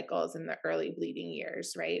fluctuating cycles in the early bleeding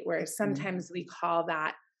years, right? Whereas Mm. sometimes we call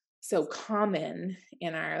that so common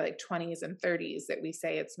in our like 20s and 30s that we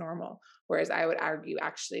say it's normal. Whereas I would argue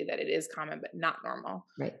actually that it is common, but not normal.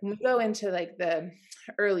 Right. When we go into like the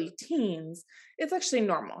early teens, it's actually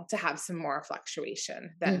normal to have some more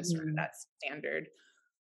fluctuation than sort of Mhm. that standard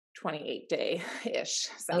 28-day-ish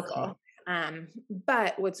Okay. cycle.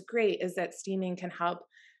 But what's great is that steaming can help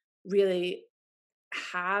really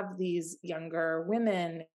have these younger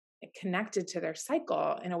women connected to their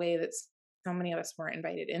cycle in a way that so many of us weren't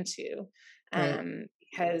invited into. Right.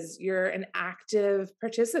 Because you're an active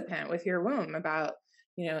participant with your womb about,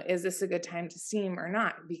 is this a good time to steam or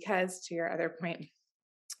not? Because to your other point,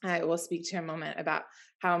 I will speak to a moment about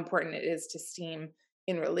how important it is to steam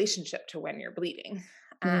in relationship to when you're bleeding,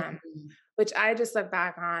 um, Mhm. which I just look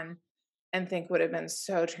back on and think would have been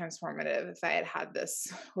so transformative if I had had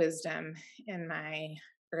this wisdom in my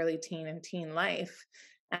early teen and teen life.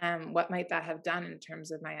 What might that have done in terms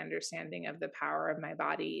of my understanding of the power of my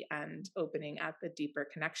body and opening up a deeper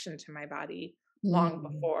connection to my body long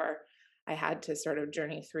Mhm. before I had to sort of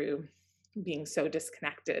journey through being so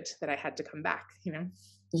disconnected that I had to come back?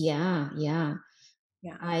 Yeah, yeah.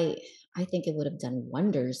 Yeah. I I think it would have done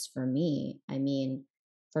wonders for me. I mean,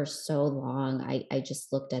 for so long, I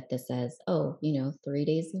just looked at this as, oh, 3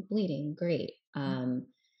 days of bleeding, great. Mhm.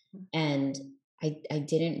 And I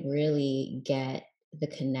didn't really get the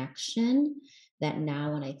connection that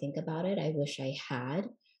now when I think about it, I wish I had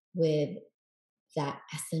with that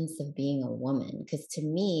essence of being a woman. Because to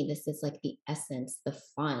me, this is like the essence, the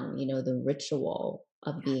fun, the ritual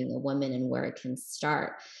of being a woman and where it can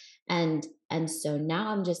start. And so now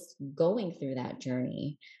I'm just going through that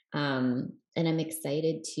journey. And I'm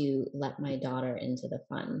excited to let my daughter into the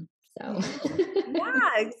fun. So Yeah. Yeah,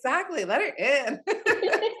 exactly. Let her in.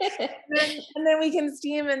 And then we can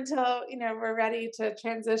steam until, we're ready to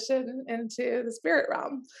transition into the spirit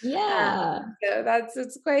realm. yeah. So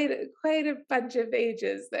it's quite a bunch of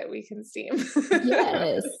ages that we can steam.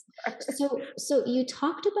 Yes. So you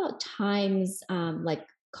talked about times, like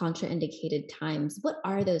contraindicated times. What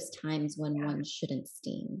are those times when one shouldn't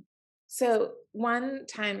steam? So one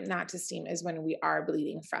time not to steam is when we are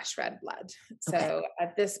bleeding fresh red blood. Okay. So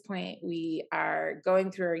at this point, we are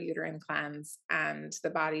going through our uterine cleanse and the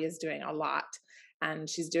body is doing a lot and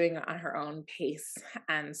she's doing it on her own pace.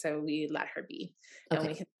 And so we let her be and we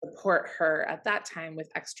Okay. can support her at that time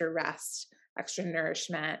with extra rest, extra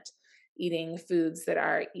nourishment, eating foods that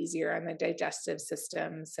are easier on the digestive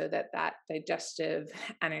system so that that digestive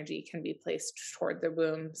energy can be placed toward the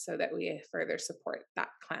womb so that we further support that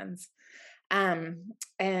cleanse.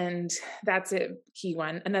 And that's a key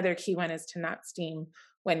one. Another key one is to not steam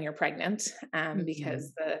when you're pregnant,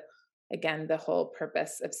 because Mhm. again, the whole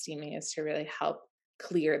purpose of steaming is to really help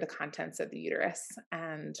clear the contents of the uterus.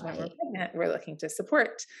 And when we're Right. pregnant, we're looking to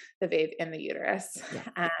support the babe in the uterus.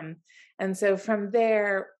 Yeah. And so from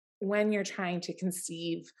there, when you're trying to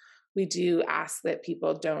conceive, we do ask that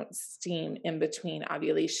people don't steam in between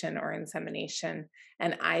ovulation or insemination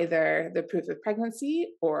and either the proof of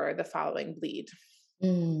pregnancy or the following bleed.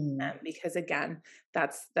 Mm. Because again,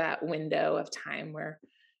 that's that window of time where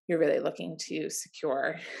you're really looking to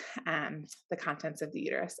secure the contents of the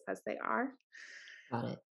uterus as they are. Got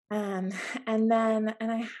it. Um, and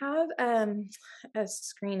I have a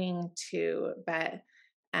screening too, but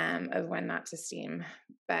of when not to steam,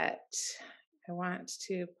 but I want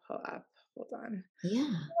to pull up. Hold on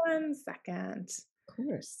Yeah, 1 second. of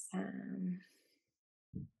course. Um,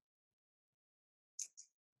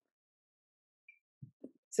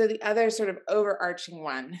 so the other sort of overarching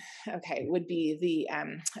one, okay, would be the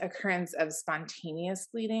occurrence of spontaneous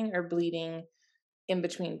bleeding or bleeding in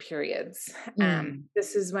between periods. Mm.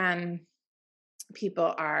 This is when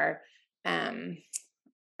people um,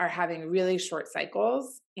 are having really short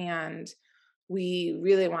cycles and we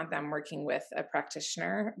really want them working with a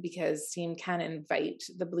practitioner because steam can invite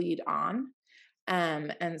the bleed on.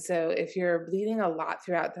 And so if you're bleeding a lot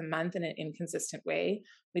throughout the month in an inconsistent way,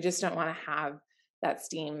 we just don't want to have that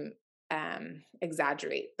steam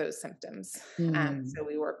exaggerate those symptoms. Mm. So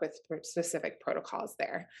we work with specific protocols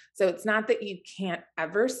there. So it's not that you can't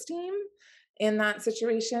ever steam in that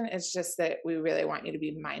situation. It's just that we really want you to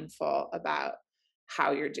be mindful about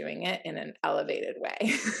how you're doing it in an elevated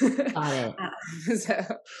way. Got it. So,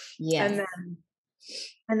 and Yes.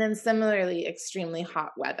 then similarly, extremely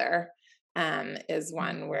hot weather is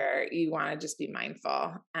one Mm. where you want to just be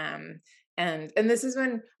mindful. And this is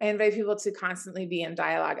when I invite people to constantly be in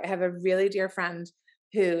dialogue. I have a really dear friend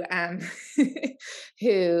who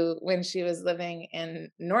who when she was living in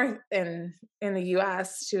the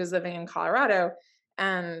US, she was living in Colorado,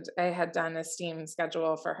 and I had done a steam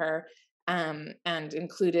schedule for her and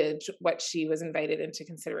included what she was invited into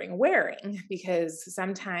considering wearing, because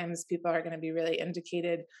sometimes people are going to be really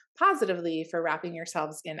indicated positively for wrapping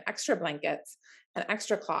yourselves in extra blankets and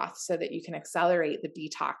extra cloth so that you can accelerate the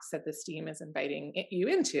detox that the steam is inviting you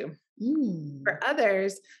into. Mm. For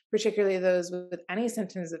others, particularly those with any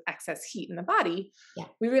symptoms of excess heat in the body, Yeah.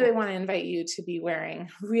 we really want to invite you to be wearing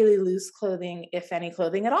really loose clothing, if any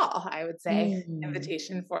clothing at all, I would say. Mm.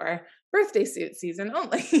 Invitation for birthday suit season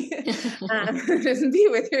only. Just be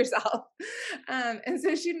with yourself. And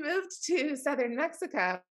so she moved to southern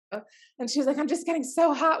Mexico and she was like, I'm just getting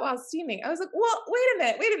so hot while steaming. I was like, well, wait a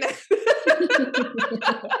minute.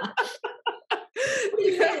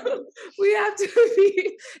 You know, we have to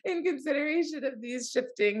be in consideration of these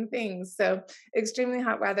shifting things. So extremely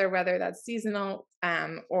hot weather, whether that's seasonal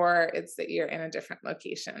or it's that you're in a different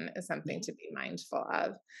location, is something Yeah. to be mindful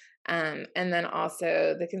of. And then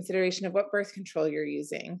also the consideration of what birth control you're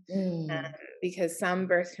using, Mm. because some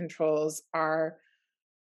birth controls are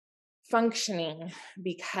functioning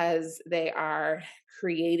because they are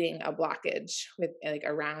creating a blockage with like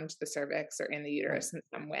around the cervix or in the Right. uterus in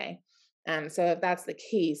some way. So if that's the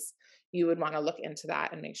case, you would want to look into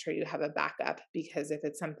that and make sure you have a backup, because if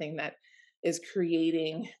it's something that is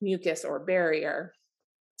creating mucus or barrier,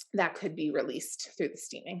 that could be released through the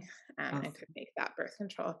steaming and could Awesome. make that birth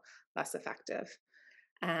control less effective.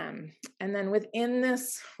 And then within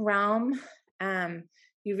this realm,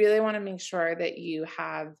 you really want to make sure that you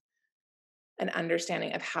have an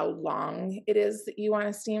understanding of how long it is that you want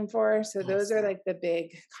to steam for. So those Yes. are like the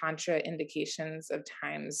big contra indications of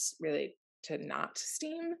times really to not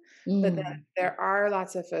steam. But then Mm. there are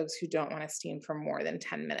lots of folks who don't want to steam for more than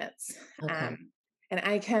 10 minutes. Okay. And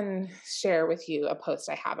I can share with you a post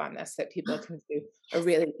I have on this that people can do a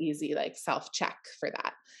really easy like self check for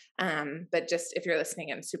that. But just if you're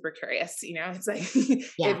listening and super curious, it's like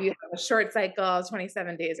if Yeah. you have a short cycle,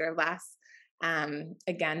 27 days or less,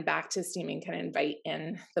 again, back to steaming can invite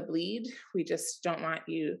in the bleed. We just don't want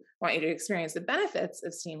you to experience the benefits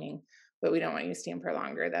of steaming, but we don't want you to steam for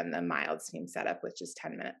longer than the mild steam setup, which is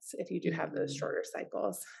 10 minutes if you do have those Mm. shorter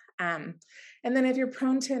cycles. And then if you're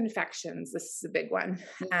prone to infections, this is a big one.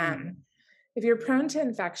 Mm. If you're prone to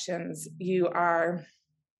infections, you are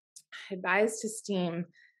advised to steam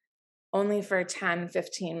only for 10,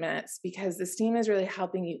 15 minutes because the steam is really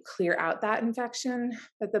helping you clear out that infection,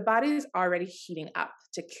 but the body is already heating up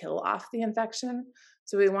to kill off the infection.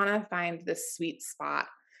 So we want to find the sweet spot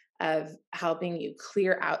of helping you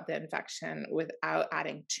clear out the infection without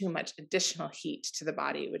adding too much additional heat to the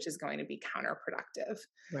body, which is going to be counterproductive.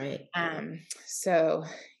 Right. So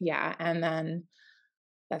yeah, and then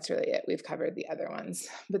that's really it. We've covered the other ones,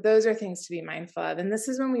 but those are things to be mindful of. And this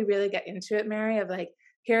is when we really get into it, Mary, of like,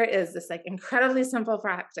 here it is, this like incredibly simple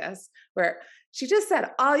practice where she just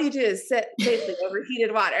said, all you do is sit safely over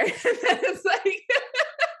heated water. And then it's like,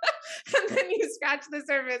 and then you scratch the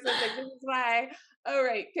surface. It's like, this is why, oh,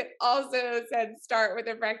 right. Kit also said, start with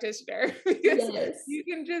a practitioner because Yes. you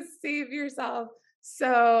can just save yourself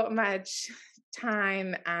so much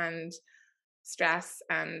time and stress,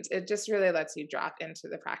 and it just really lets you drop into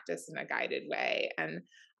the practice in a guided way. And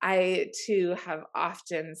I too have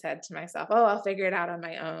often said to myself, oh, I'll figure it out on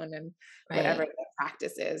my own, and whatever Right. the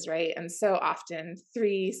practice is, right? And so often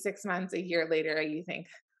 3, 6 months, a year later, you think,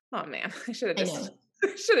 oh man, I should have I just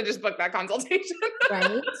know. should have just booked that consultation.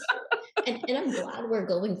 Right. And I'm glad we're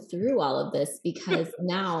going through all of this because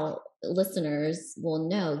now listeners will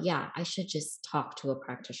know, yeah, I should just talk to a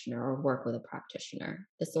practitioner or work with a practitioner.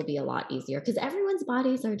 This will be a lot easier because everyone's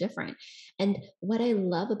bodies are different. And what I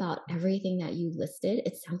love about everything that you listed,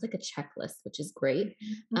 it sounds like a checklist, which is great.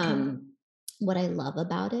 Mhm. What I love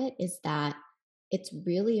about it is that it's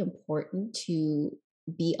really important to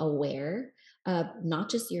be aware of not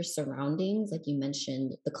just your surroundings, like you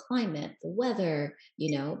mentioned, the climate, the weather,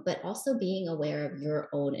 but also being aware of your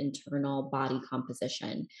own internal body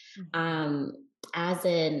composition. Mhm. Um, as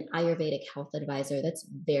an Ayurvedic health advisor, that's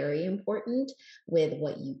very important with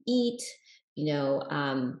what you eat,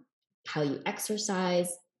 how you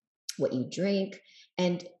exercise, what you drink.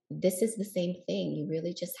 And this is the same thing. You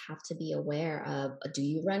really just have to be aware of, do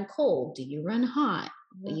you run cold? Do you run hot?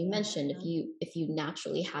 You mentioned if you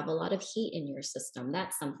naturally have a lot of heat in your system,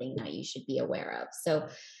 that's something that you should be aware of. So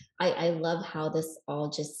I love how this all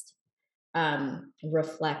just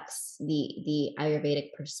reflects the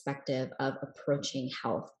Ayurvedic perspective of approaching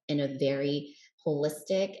health in a very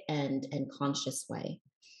holistic and conscious way.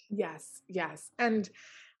 Yes, yes. And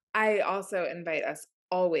I also invite us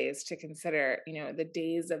always to consider, the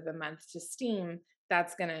days of the month to steam.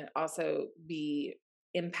 That's going to also be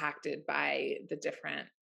impacted by the different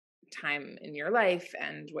time in your life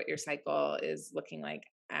and what your cycle is looking like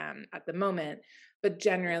at the moment. But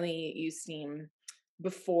generally, you steam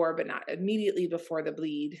before, but not immediately before the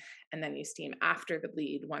bleed. And then you steam after the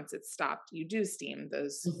bleed. Once it's stopped, you do steam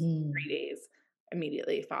those Mhm. 3 days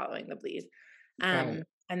immediately following the bleed. Right.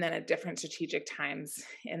 And then at different strategic times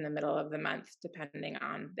in the middle of the month, depending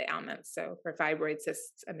on the ailments. So for fibroid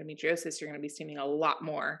cysts, endometriosis, you're going to be steaming a lot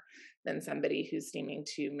more than somebody who's steaming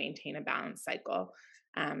to maintain a balanced cycle.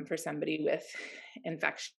 For somebody with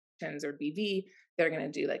infections or BV, they're going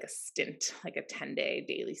to do like a stint, like a 10-day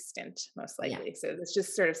daily stint, most Yeah. likely. So this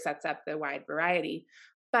just sort of sets up the wide variety.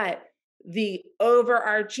 But the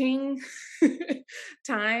overarching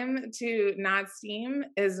time to not steam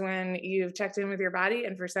is when you've checked in with your body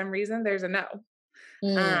and for some reason there's a no.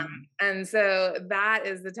 Um, Mm. and so that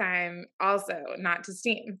is the time also not to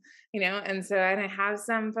steam, and I have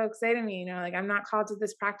some folks say to me, like, I'm not called to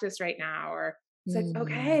this practice right now, or it's like, Mm.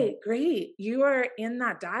 okay, great. You are in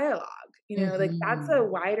that dialogue, like that's a Mhm.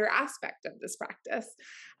 wider aspect of this practice.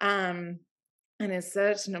 Um, and is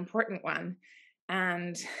such an important one.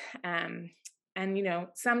 And um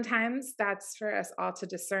sometimes that's for us all to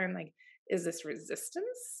discern, like, is this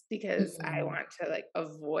resistance because I Mhm. want to like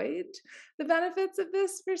avoid the benefits of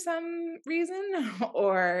this for some reason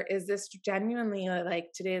or is this genuinely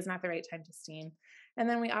like today is not the right time to steam? And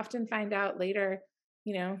then we often find out later,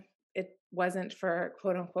 you know it wasn't for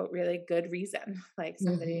quote unquote really good reason, like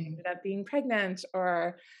somebody Mhm. ended up being pregnant,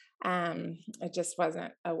 or it just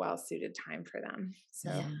wasn't a well suited time for them. So,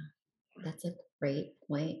 Yeah, that's a great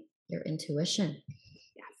point. Your intuition.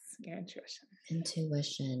 yes, your intuition.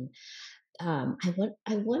 Intuition.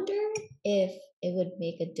 I wonder if it would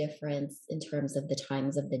make a difference in terms of the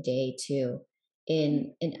times of the day too.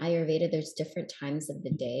 In Ayurveda, there's different times of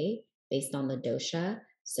the day based on the dosha.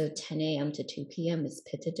 So 10 a.m. to 2 p.m. is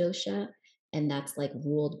Pitta dosha, and that's like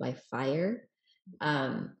ruled by fire.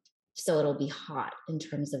 Um, so it'll be hot in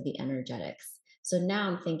terms of the energetics. So now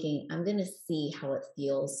I'm thinking I'm gonna see how it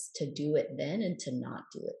feels to do it then and to not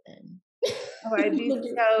do it then. Oh, I'd be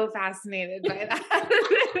so fascinated by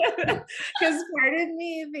that. Because part of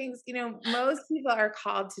me thinks, most people are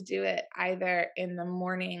called to do it either in the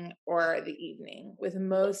morning or the evening, with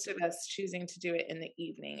most of us choosing to do it in the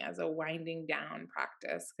evening as a winding down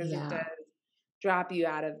practice, because it does drop you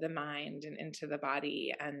out of the mind and into the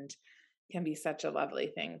body, and can be such a lovely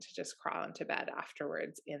thing to just crawl into bed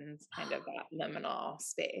afterwards in kind of that liminal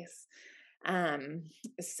space.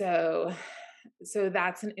 So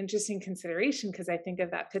that's an interesting consideration, because I think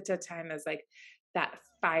of that pitta time as like that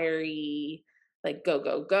fiery, like go,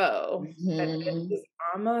 go, go. But this Mhm. is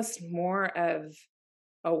almost more of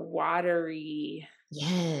a watery,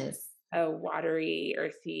 Yes.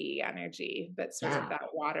 earthy energy, but sort of Yeah.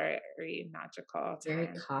 that watery, magical Very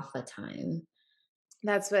time. kapha time.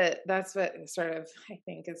 That's what sort of I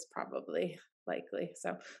think is probably likely.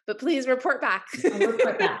 So, but please report back. I'll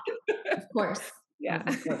report back. Of course. I'll Yeah.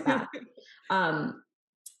 report back. Um,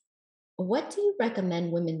 what do you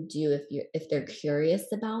recommend women do if they're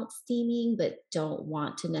curious about steaming but don't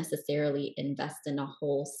want to necessarily invest in a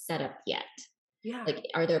whole setup yet? Yeah. Like,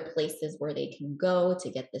 are there places where they can go to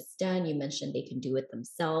get this done? You mentioned they can do it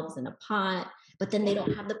themselves in a pot, but then they Yeah.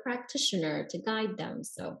 don't have the practitioner to guide them.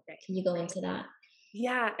 So, Right. can you go Right. into that?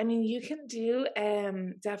 Yeah, I mean, you can do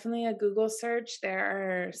definitely a Google search.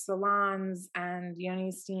 There are salons and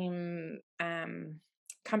yoni steam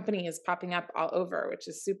companies popping up all over, which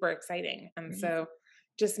is super exciting. And Right. so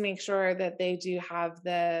just make sure that they do have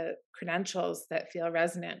the credentials that feel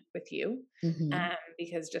resonant with you. Hmm.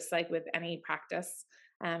 Because just like with any practice,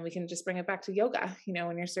 we can just bring it back to yoga.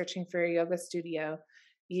 When you're searching for a yoga studio,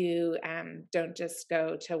 you don't just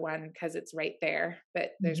go to one because it's right there,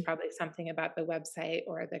 but there's Hmm. probably something about the website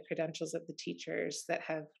or the credentials of the teachers that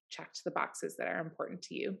have checked the boxes that are important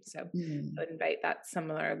to you. So I would invite that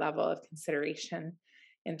similar level of consideration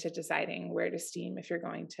into deciding where to steam if you're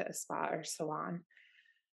going to a spa or salon.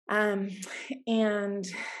 Um, and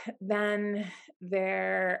then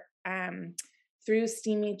there, through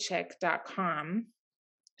steamychick.com,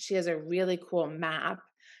 she has a really cool map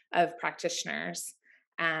of practitioners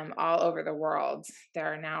all over the world.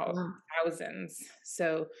 There are now Wow. thousands.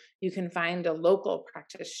 So you can find a local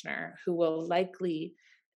practitioner who will likely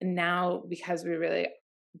now, because we really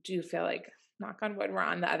do feel like, knock on wood, we're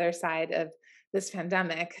on the other side of this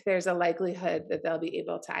pandemic, there's a likelihood that they'll be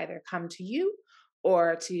able to either come to you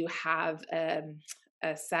or to have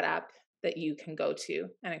a setup that you can go to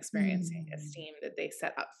and experiencing a Mm. steam that they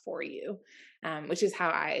set up for you, which is how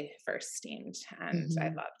I first steamed, and I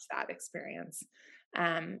Mhm. loved that experience.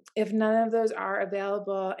 If none of those are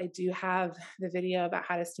available, I do have the video about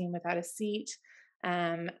how to steam without a seat,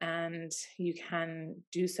 and you can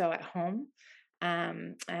do so at home.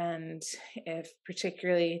 And if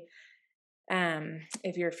particularly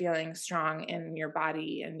if you're feeling strong in your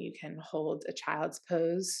body and you can hold a child's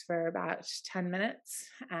pose for about 10 minutes,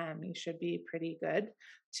 you should be pretty good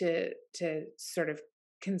to sort of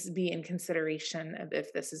be in consideration of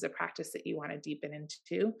if this is a practice that you want to deepen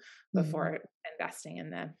into Mhm. before investing in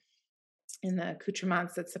the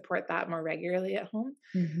accoutrements that support that more regularly at home.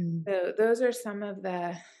 Mhm. So those are some of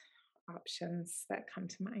the options that come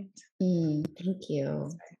to mind. Thank you. Sorry.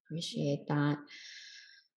 Yeah. Appreciate that.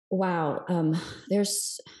 Wow.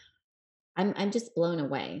 There's I'm just blown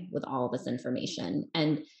away with all this information.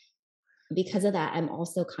 And because of that, I'm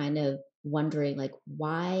also kind of wondering like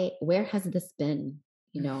where has this been,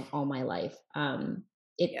 all my life?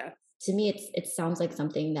 It Yeah. To me it sounds like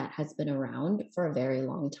something that has been around for a very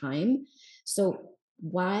long time. So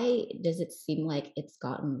why does it seem like it's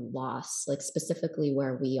gotten lost, like specifically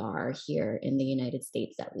where we are here in the United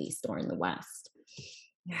States at least, or in the West?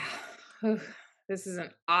 Yeah. Whew. This is an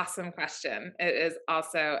awesome question. It is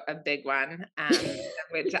also a big one, of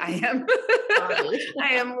which I am Sorry.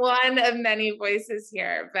 I am one of many voices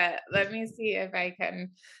here, but let me see if I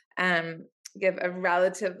can um, give a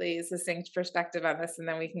relatively succinct perspective on this, and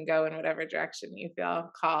then we can go in whatever direction you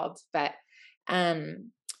feel called. But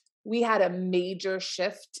um, we had a major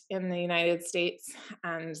shift in the United States,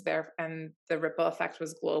 and the ripple effect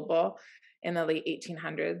was global in the late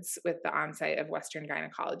 1800s with the onset of Western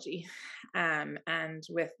gynecology. And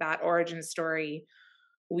with that origin story,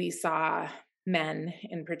 we saw men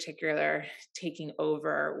in particular taking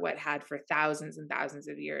over what had for thousands and thousands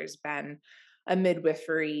of years been a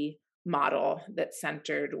midwifery model that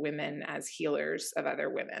centered women as healers of other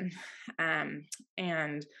women.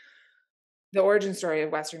 And the origin story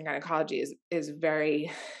of Western gynecology is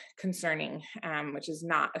very concerning, which is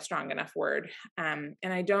not a strong enough word. And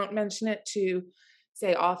I don't mention it to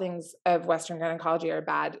say all things of Western gynecology are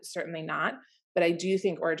bad, certainly not. But I do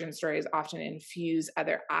think origin stories often infuse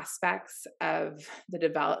other aspects of the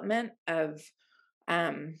development of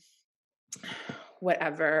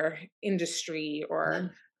whatever industry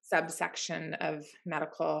or subsection of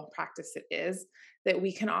medical practice it is, that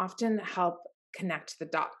we can often help connect the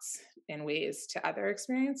dots in ways to other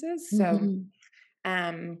experiences. So,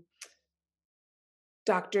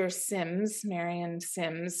 Dr. Sims, Marion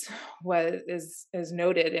Sims, is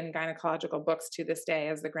noted in gynecological books to this day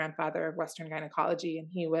as the grandfather of Western gynecology, and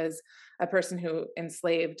he was a person who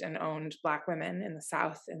enslaved and owned Black women in the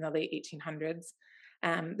South in the late 1800s.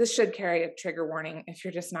 This should carry a trigger warning if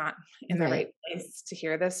you're just not in the right place to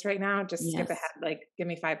hear this right now. Just skip ahead, like give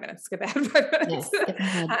me 5 minutes, skip ahead 5 minutes. Skip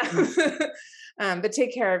ahead. But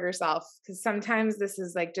take care of yourself, because sometimes this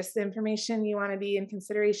is like just the information you want to be in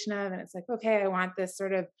consideration of. And it's like, okay, I want this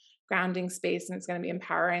sort of grounding space and it's going to be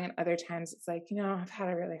empowering. And other times it's like, I've had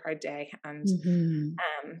a really hard day and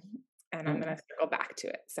I'm going to circle back to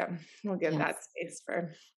it. So we'll give that space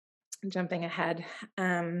for jumping ahead.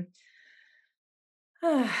 And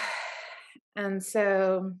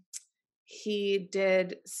so he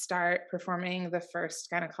did start performing the first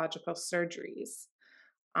gynecological surgeries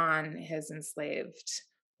on his enslaved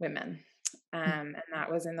women. And that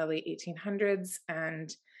was in the late 1800s. And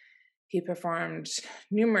he performed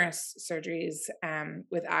numerous surgeries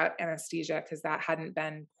without anesthesia, because that hadn't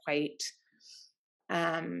been quite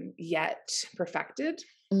yet perfected.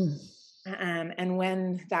 And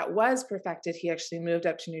when that was perfected, he actually moved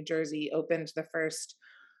up to New Jersey, opened the first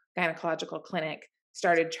gynecological clinic,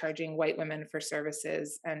 started charging white women for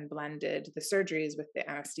services, and blended the surgeries with the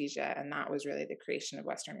anesthesia. And that was really the creation of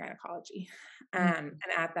Western gynecology. And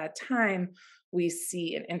at that time, we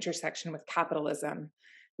see an intersection with capitalism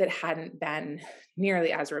that hadn't been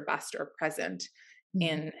nearly as robust or present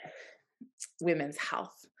in women's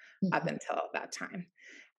health up until that time.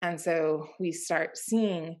 And so we start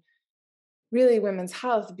seeing really women's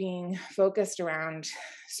health being focused around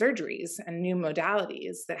surgeries and new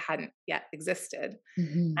modalities that hadn't yet existed.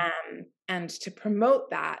 And to promote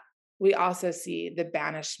that, we also see the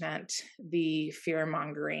banishment, the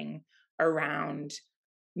fear-mongering around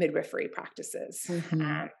midwifery practices.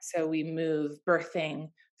 So we move birthing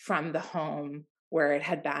from the home, where it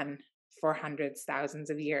had been for hundreds, thousands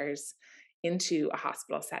of years, into a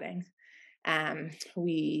hospital setting.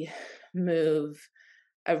 We move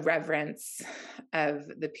a reverence of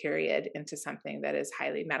the period into something that is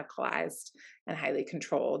highly medicalized and highly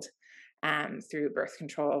controlled through birth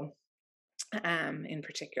control in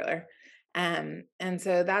particular. And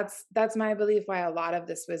so that's my belief why a lot of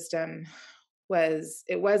this wisdom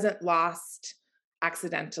wasn't lost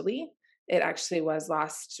accidentally. It actually was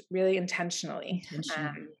lost really intentionally,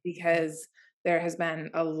 because there has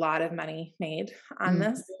been a lot of money made on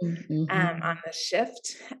this, on this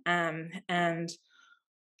shift. And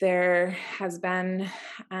there has been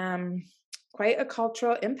quite a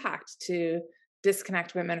cultural impact to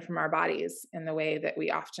disconnect women from our bodies in the way that we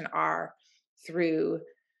often are, through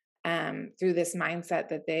this mindset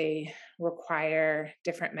that they require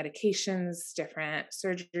different medications, different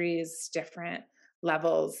surgeries, different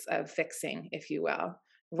levels of fixing, if you will,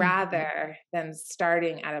 rather than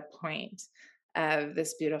starting at a point of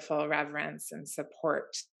this beautiful reverence and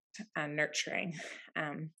support and nurturing.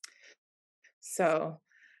 So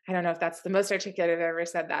I don't know if that's the most articulate I've ever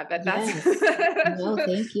said that, but that's no,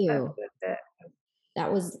 thank you.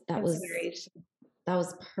 That was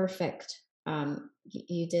perfect.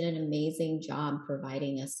 You did an amazing job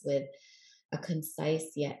providing us with a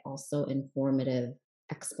concise yet also informative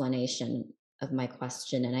explanation of my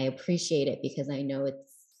question. And I appreciate it, because I know it's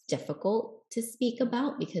difficult to speak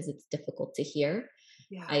about, because it's difficult to hear.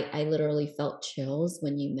 Yeah. I literally felt chills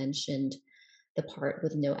when you mentioned the part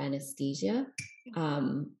with no anesthesia.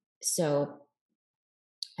 So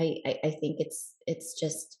I think it's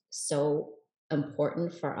just so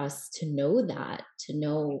important for us to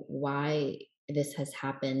know why this has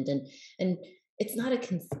happened. And it's not a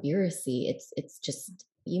conspiracy. It's just,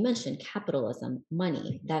 you mentioned capitalism,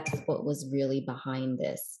 money. That's what was really behind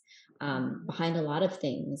this, behind a lot of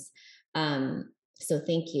things. So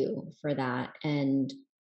thank you for that. And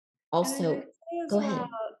also, go ahead.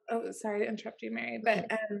 Oh, sorry to interrupt you, Mary, but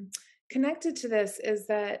connected to this is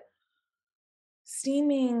that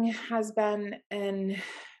steaming has been a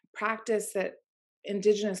practice that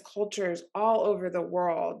Indigenous cultures all over the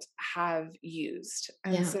world have used.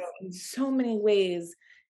 And so in so many ways,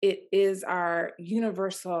 it is our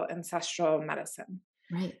universal ancestral medicine.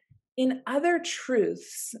 Right. In other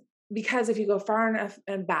truths, because if you go far enough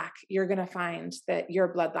and back, you're going to find that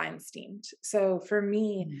your bloodline steamed. So for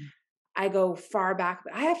me, I go far back,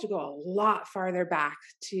 but I have to go a lot farther back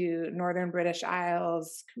to Northern British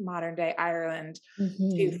Isles, modern day Ireland, to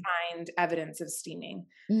Mm-hmm. find evidence of steaming.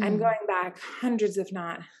 I'm Mm. going back hundreds, if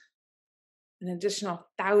not an additional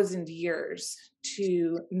 1,000 years,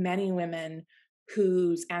 to many women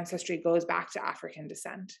whose ancestry goes back to African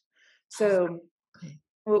descent. So, Okay.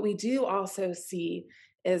 what we do also see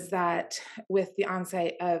is that with the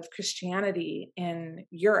onset of Christianity in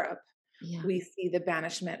Europe, Yeah. we see the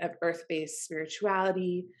banishment of earth based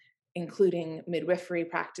spirituality, including midwifery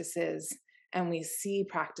practices. And we see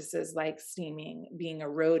practices like steaming being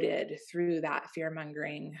eroded through that fear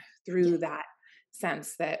mongering, Yeah. through that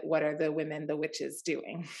sense that what are the women, the witches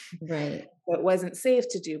doing? Right. So it wasn't safe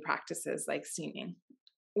to do practices like steaming.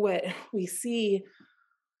 What we see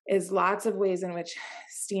is lots of ways in which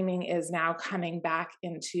steaming is now coming back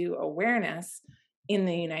into awareness in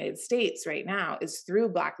the United States right now is through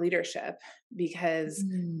Black leadership, because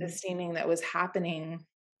the Mm. steaming that was happening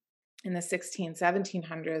in the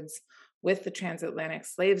 1700s with the transatlantic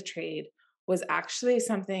slave trade was actually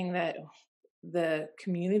something that the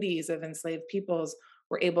communities of enslaved peoples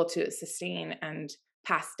were able to sustain and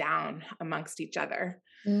pass down amongst each other,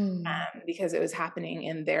 Mm. because it was happening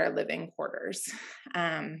in their living quarters,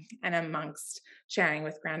 and amongst sharing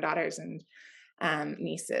with granddaughters and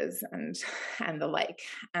nieces and the like.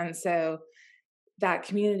 And so that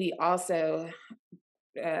community also,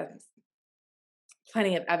 uh,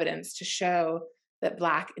 plenty of evidence to show that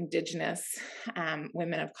Black, Indigenous,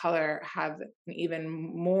 women of color have an even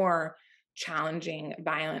more challenging,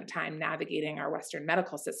 violent time navigating our Western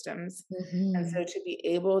medical systems. And Mm-hmm. so to be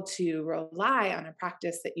able to rely on a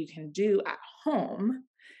practice that you can do at home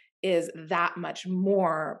is that much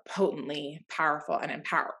more potently powerful and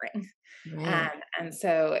empowering. Um, Right. and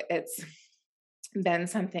so it's been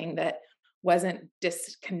something that wasn't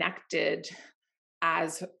disconnected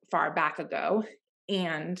as far back ago,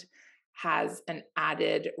 and has an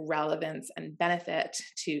added relevance and benefit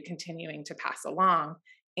to continuing to pass along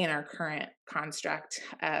in our current construct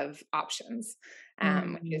of options.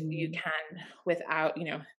 Which is you Mm. can, without,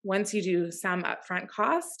 once you do some upfront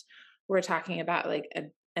cost, we're talking about like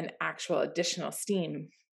an actual additional steam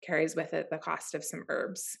carries with it the cost of some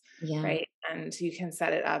herbs, Yeah. right? And you can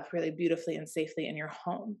set it up really beautifully and safely in your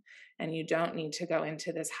home. And you don't need to go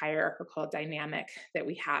into this hierarchical dynamic that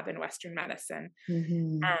we have in Western medicine.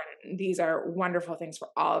 Mm-hmm. These are wonderful things for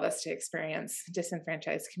all of us to experience.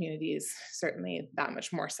 Disenfranchised communities, certainly that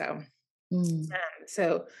much more so. Mm.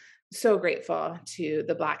 So grateful to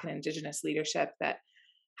the Black and Indigenous leadership that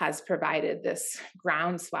has provided this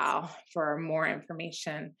groundswell for more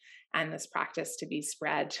information and this practice to be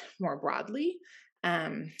spread more broadly,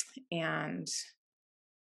 um, and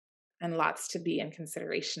and lots to be in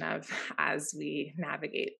consideration of as we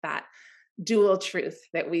navigate that dual truth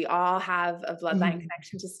that we all have a bloodline Mm.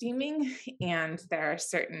 connection to steaming, and there are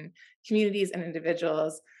certain communities and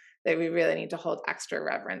individuals that we really need to hold extra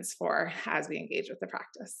reverence for as we engage with the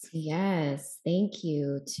practice. Yes. Thank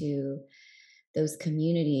you to those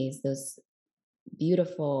communities, those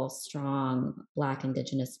beautiful, strong Black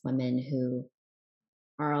Indigenous women who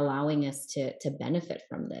are allowing us to benefit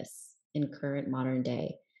from this in current modern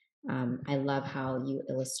day. I love how you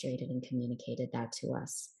illustrated and communicated that to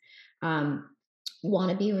us. Um,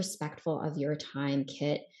 Want to be respectful of your time,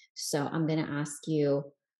 Kit. So I'm going to ask you,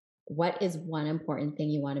 what is one important thing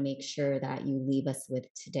you want to make sure that you leave us with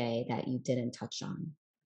today that you didn't touch on?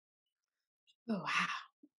 Oh, wow.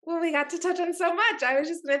 Well, we got to touch on so much. I was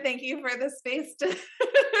just going to thank you for the space to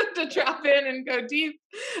to drop in and go deep.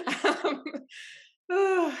 Um,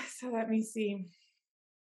 so let me see.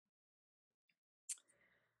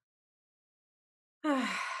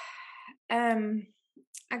 um,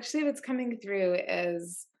 Actually, what's coming through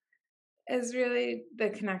is really the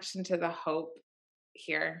connection to the hope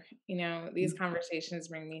here. These conversations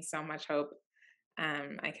bring me so much hope.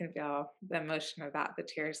 I can feel the emotion of that. The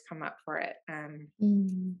tears come up for it.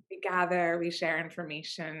 Mm. We gather, we share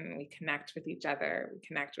information, we connect with each other, we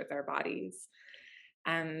connect with our bodies.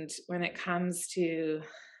 And when it comes to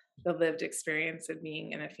the lived experience of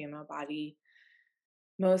being in a female body,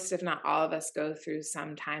 most, if not all of us, go through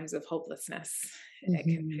some times of hopelessness. It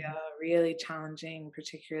can Mhm. feel really challenging,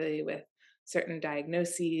 particularly with certain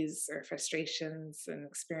diagnoses or frustrations and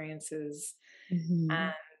experiences. Mhm.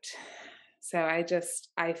 And so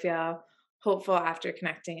I feel hopeful after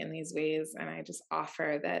connecting in these ways. And I just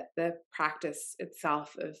offer that the practice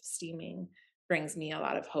itself of steaming brings me a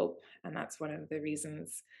lot of hope. And that's one of the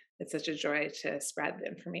reasons it's such a joy to spread the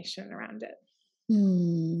information around it.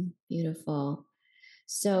 Beautiful.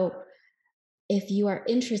 So, if you are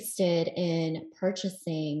interested in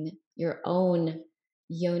purchasing your own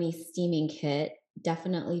Yoni steaming kit,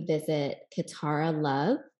 definitely visit Katara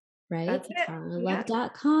Love, right? That's it. Yep.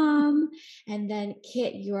 KataraLove.com. And then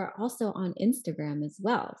Kit, you're also on Instagram as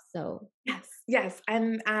well. So Yes. Yes.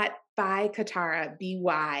 I'm at by Katara,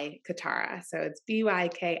 BY Katara. So it's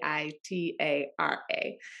BYKITARA.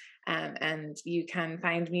 And you can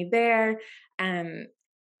find me there. Um,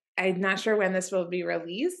 I'm not sure when this will be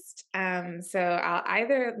released. So I'll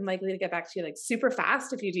either likely to get back to you like super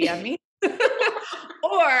fast if you DM me,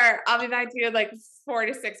 or I'll be back to you in like 4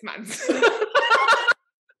 to 6 months.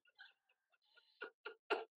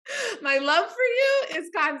 My love for you is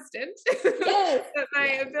constant. yes. But my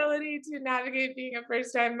ability to navigate being a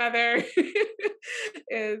first-time mother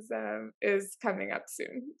is coming up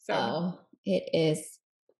soon. So Oh, it is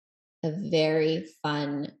a very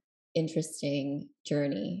fun, interesting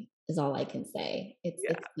journey is all I can say. yeah.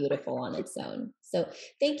 It's beautiful on its own. So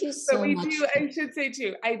thank you But so we much. do, I should say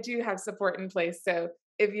too, I do have support in place. So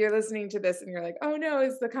if you're listening to this and you're like, oh no,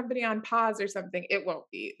 is the company on pause or something? It won't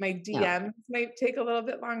be. My No. DMs might take a little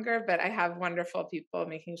bit longer, but I have wonderful people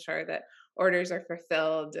making sure that orders are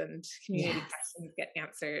fulfilled and community Yes. questions get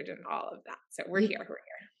answered and all of that. So You, we're here.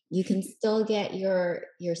 you can still get your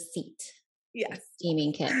seat. Yes.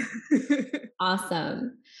 Steaming kit.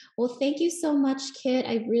 Awesome. Well, thank you so much, Kit.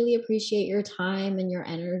 I really appreciate your time and your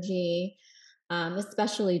energy,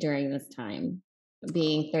 especially during this time,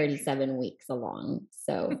 being 37 weeks along.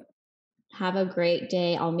 So have a great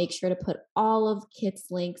day. I'll make sure to put all of Kit's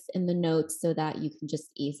links in the notes so that you can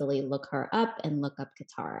just easily look her up and look up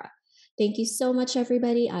Katara. Thank you so much,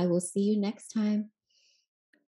 everybody. I will see you next time.